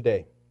church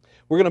today.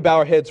 We're going to bow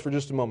our heads for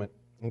just a moment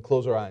and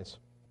close our eyes.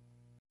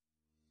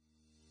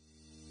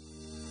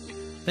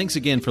 Thanks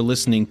again for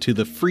listening to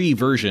the free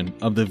version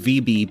of the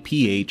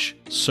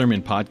VBPH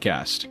Sermon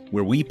Podcast,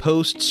 where we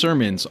post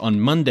sermons on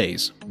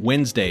Mondays,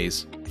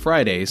 Wednesdays,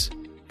 Fridays,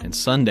 and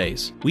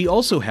Sundays. We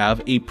also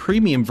have a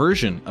premium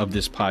version of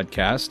this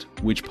podcast,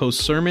 which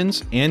posts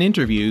sermons and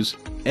interviews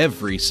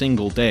every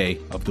single day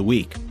of the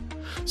week.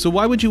 So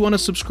why would you want to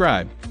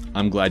subscribe?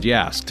 I'm glad you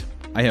asked.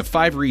 I have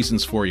 5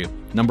 reasons for you.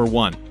 Number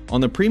 1,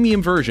 on the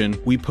premium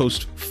version, we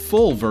post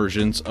full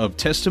versions of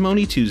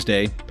Testimony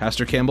Tuesday,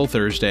 Pastor Campbell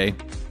Thursday,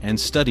 and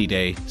Study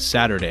Day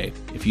Saturday.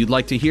 If you'd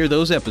like to hear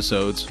those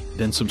episodes,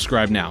 then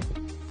subscribe now.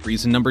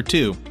 Reason number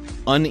 2,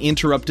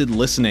 uninterrupted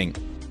listening.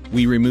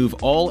 We remove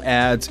all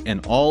ads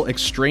and all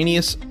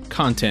extraneous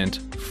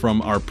content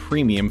from our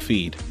premium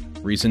feed.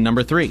 Reason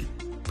number 3,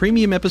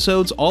 premium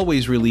episodes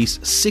always release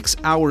 6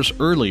 hours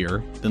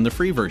earlier than the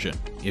free version.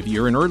 If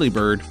you're an early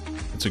bird,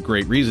 it's a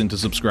great reason to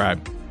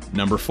subscribe.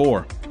 Number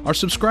 4, our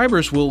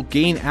subscribers will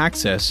gain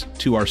access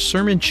to our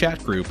sermon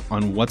chat group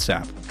on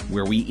WhatsApp,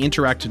 where we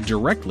interact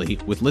directly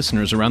with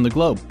listeners around the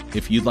globe.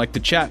 If you'd like to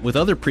chat with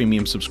other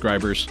premium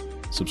subscribers,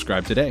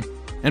 subscribe today.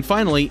 And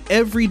finally,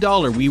 every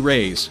dollar we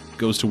raise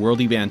goes to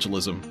world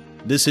evangelism.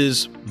 This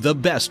is the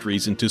best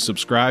reason to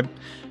subscribe,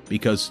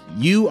 because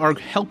you are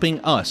helping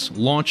us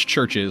launch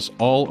churches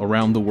all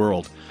around the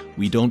world.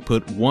 We don't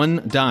put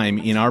one dime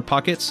in our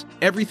pockets.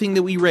 Everything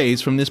that we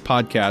raise from this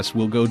podcast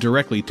will go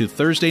directly to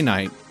Thursday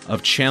night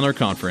of Chandler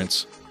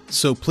Conference.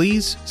 So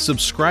please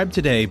subscribe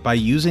today by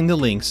using the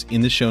links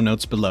in the show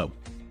notes below.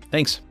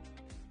 Thanks.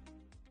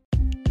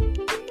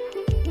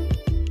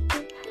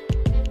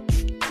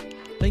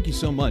 Thank you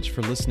so much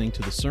for listening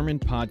to the Sermon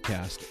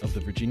Podcast of the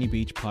Virginia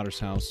Beach Potter's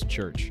House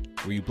Church.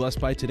 Were you blessed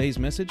by today's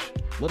message?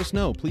 Let us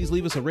know. Please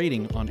leave us a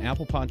rating on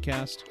Apple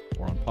Podcast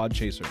or on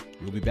Podchaser.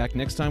 We'll be back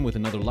next time with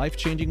another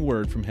life-changing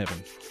word from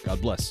heaven.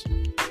 God bless.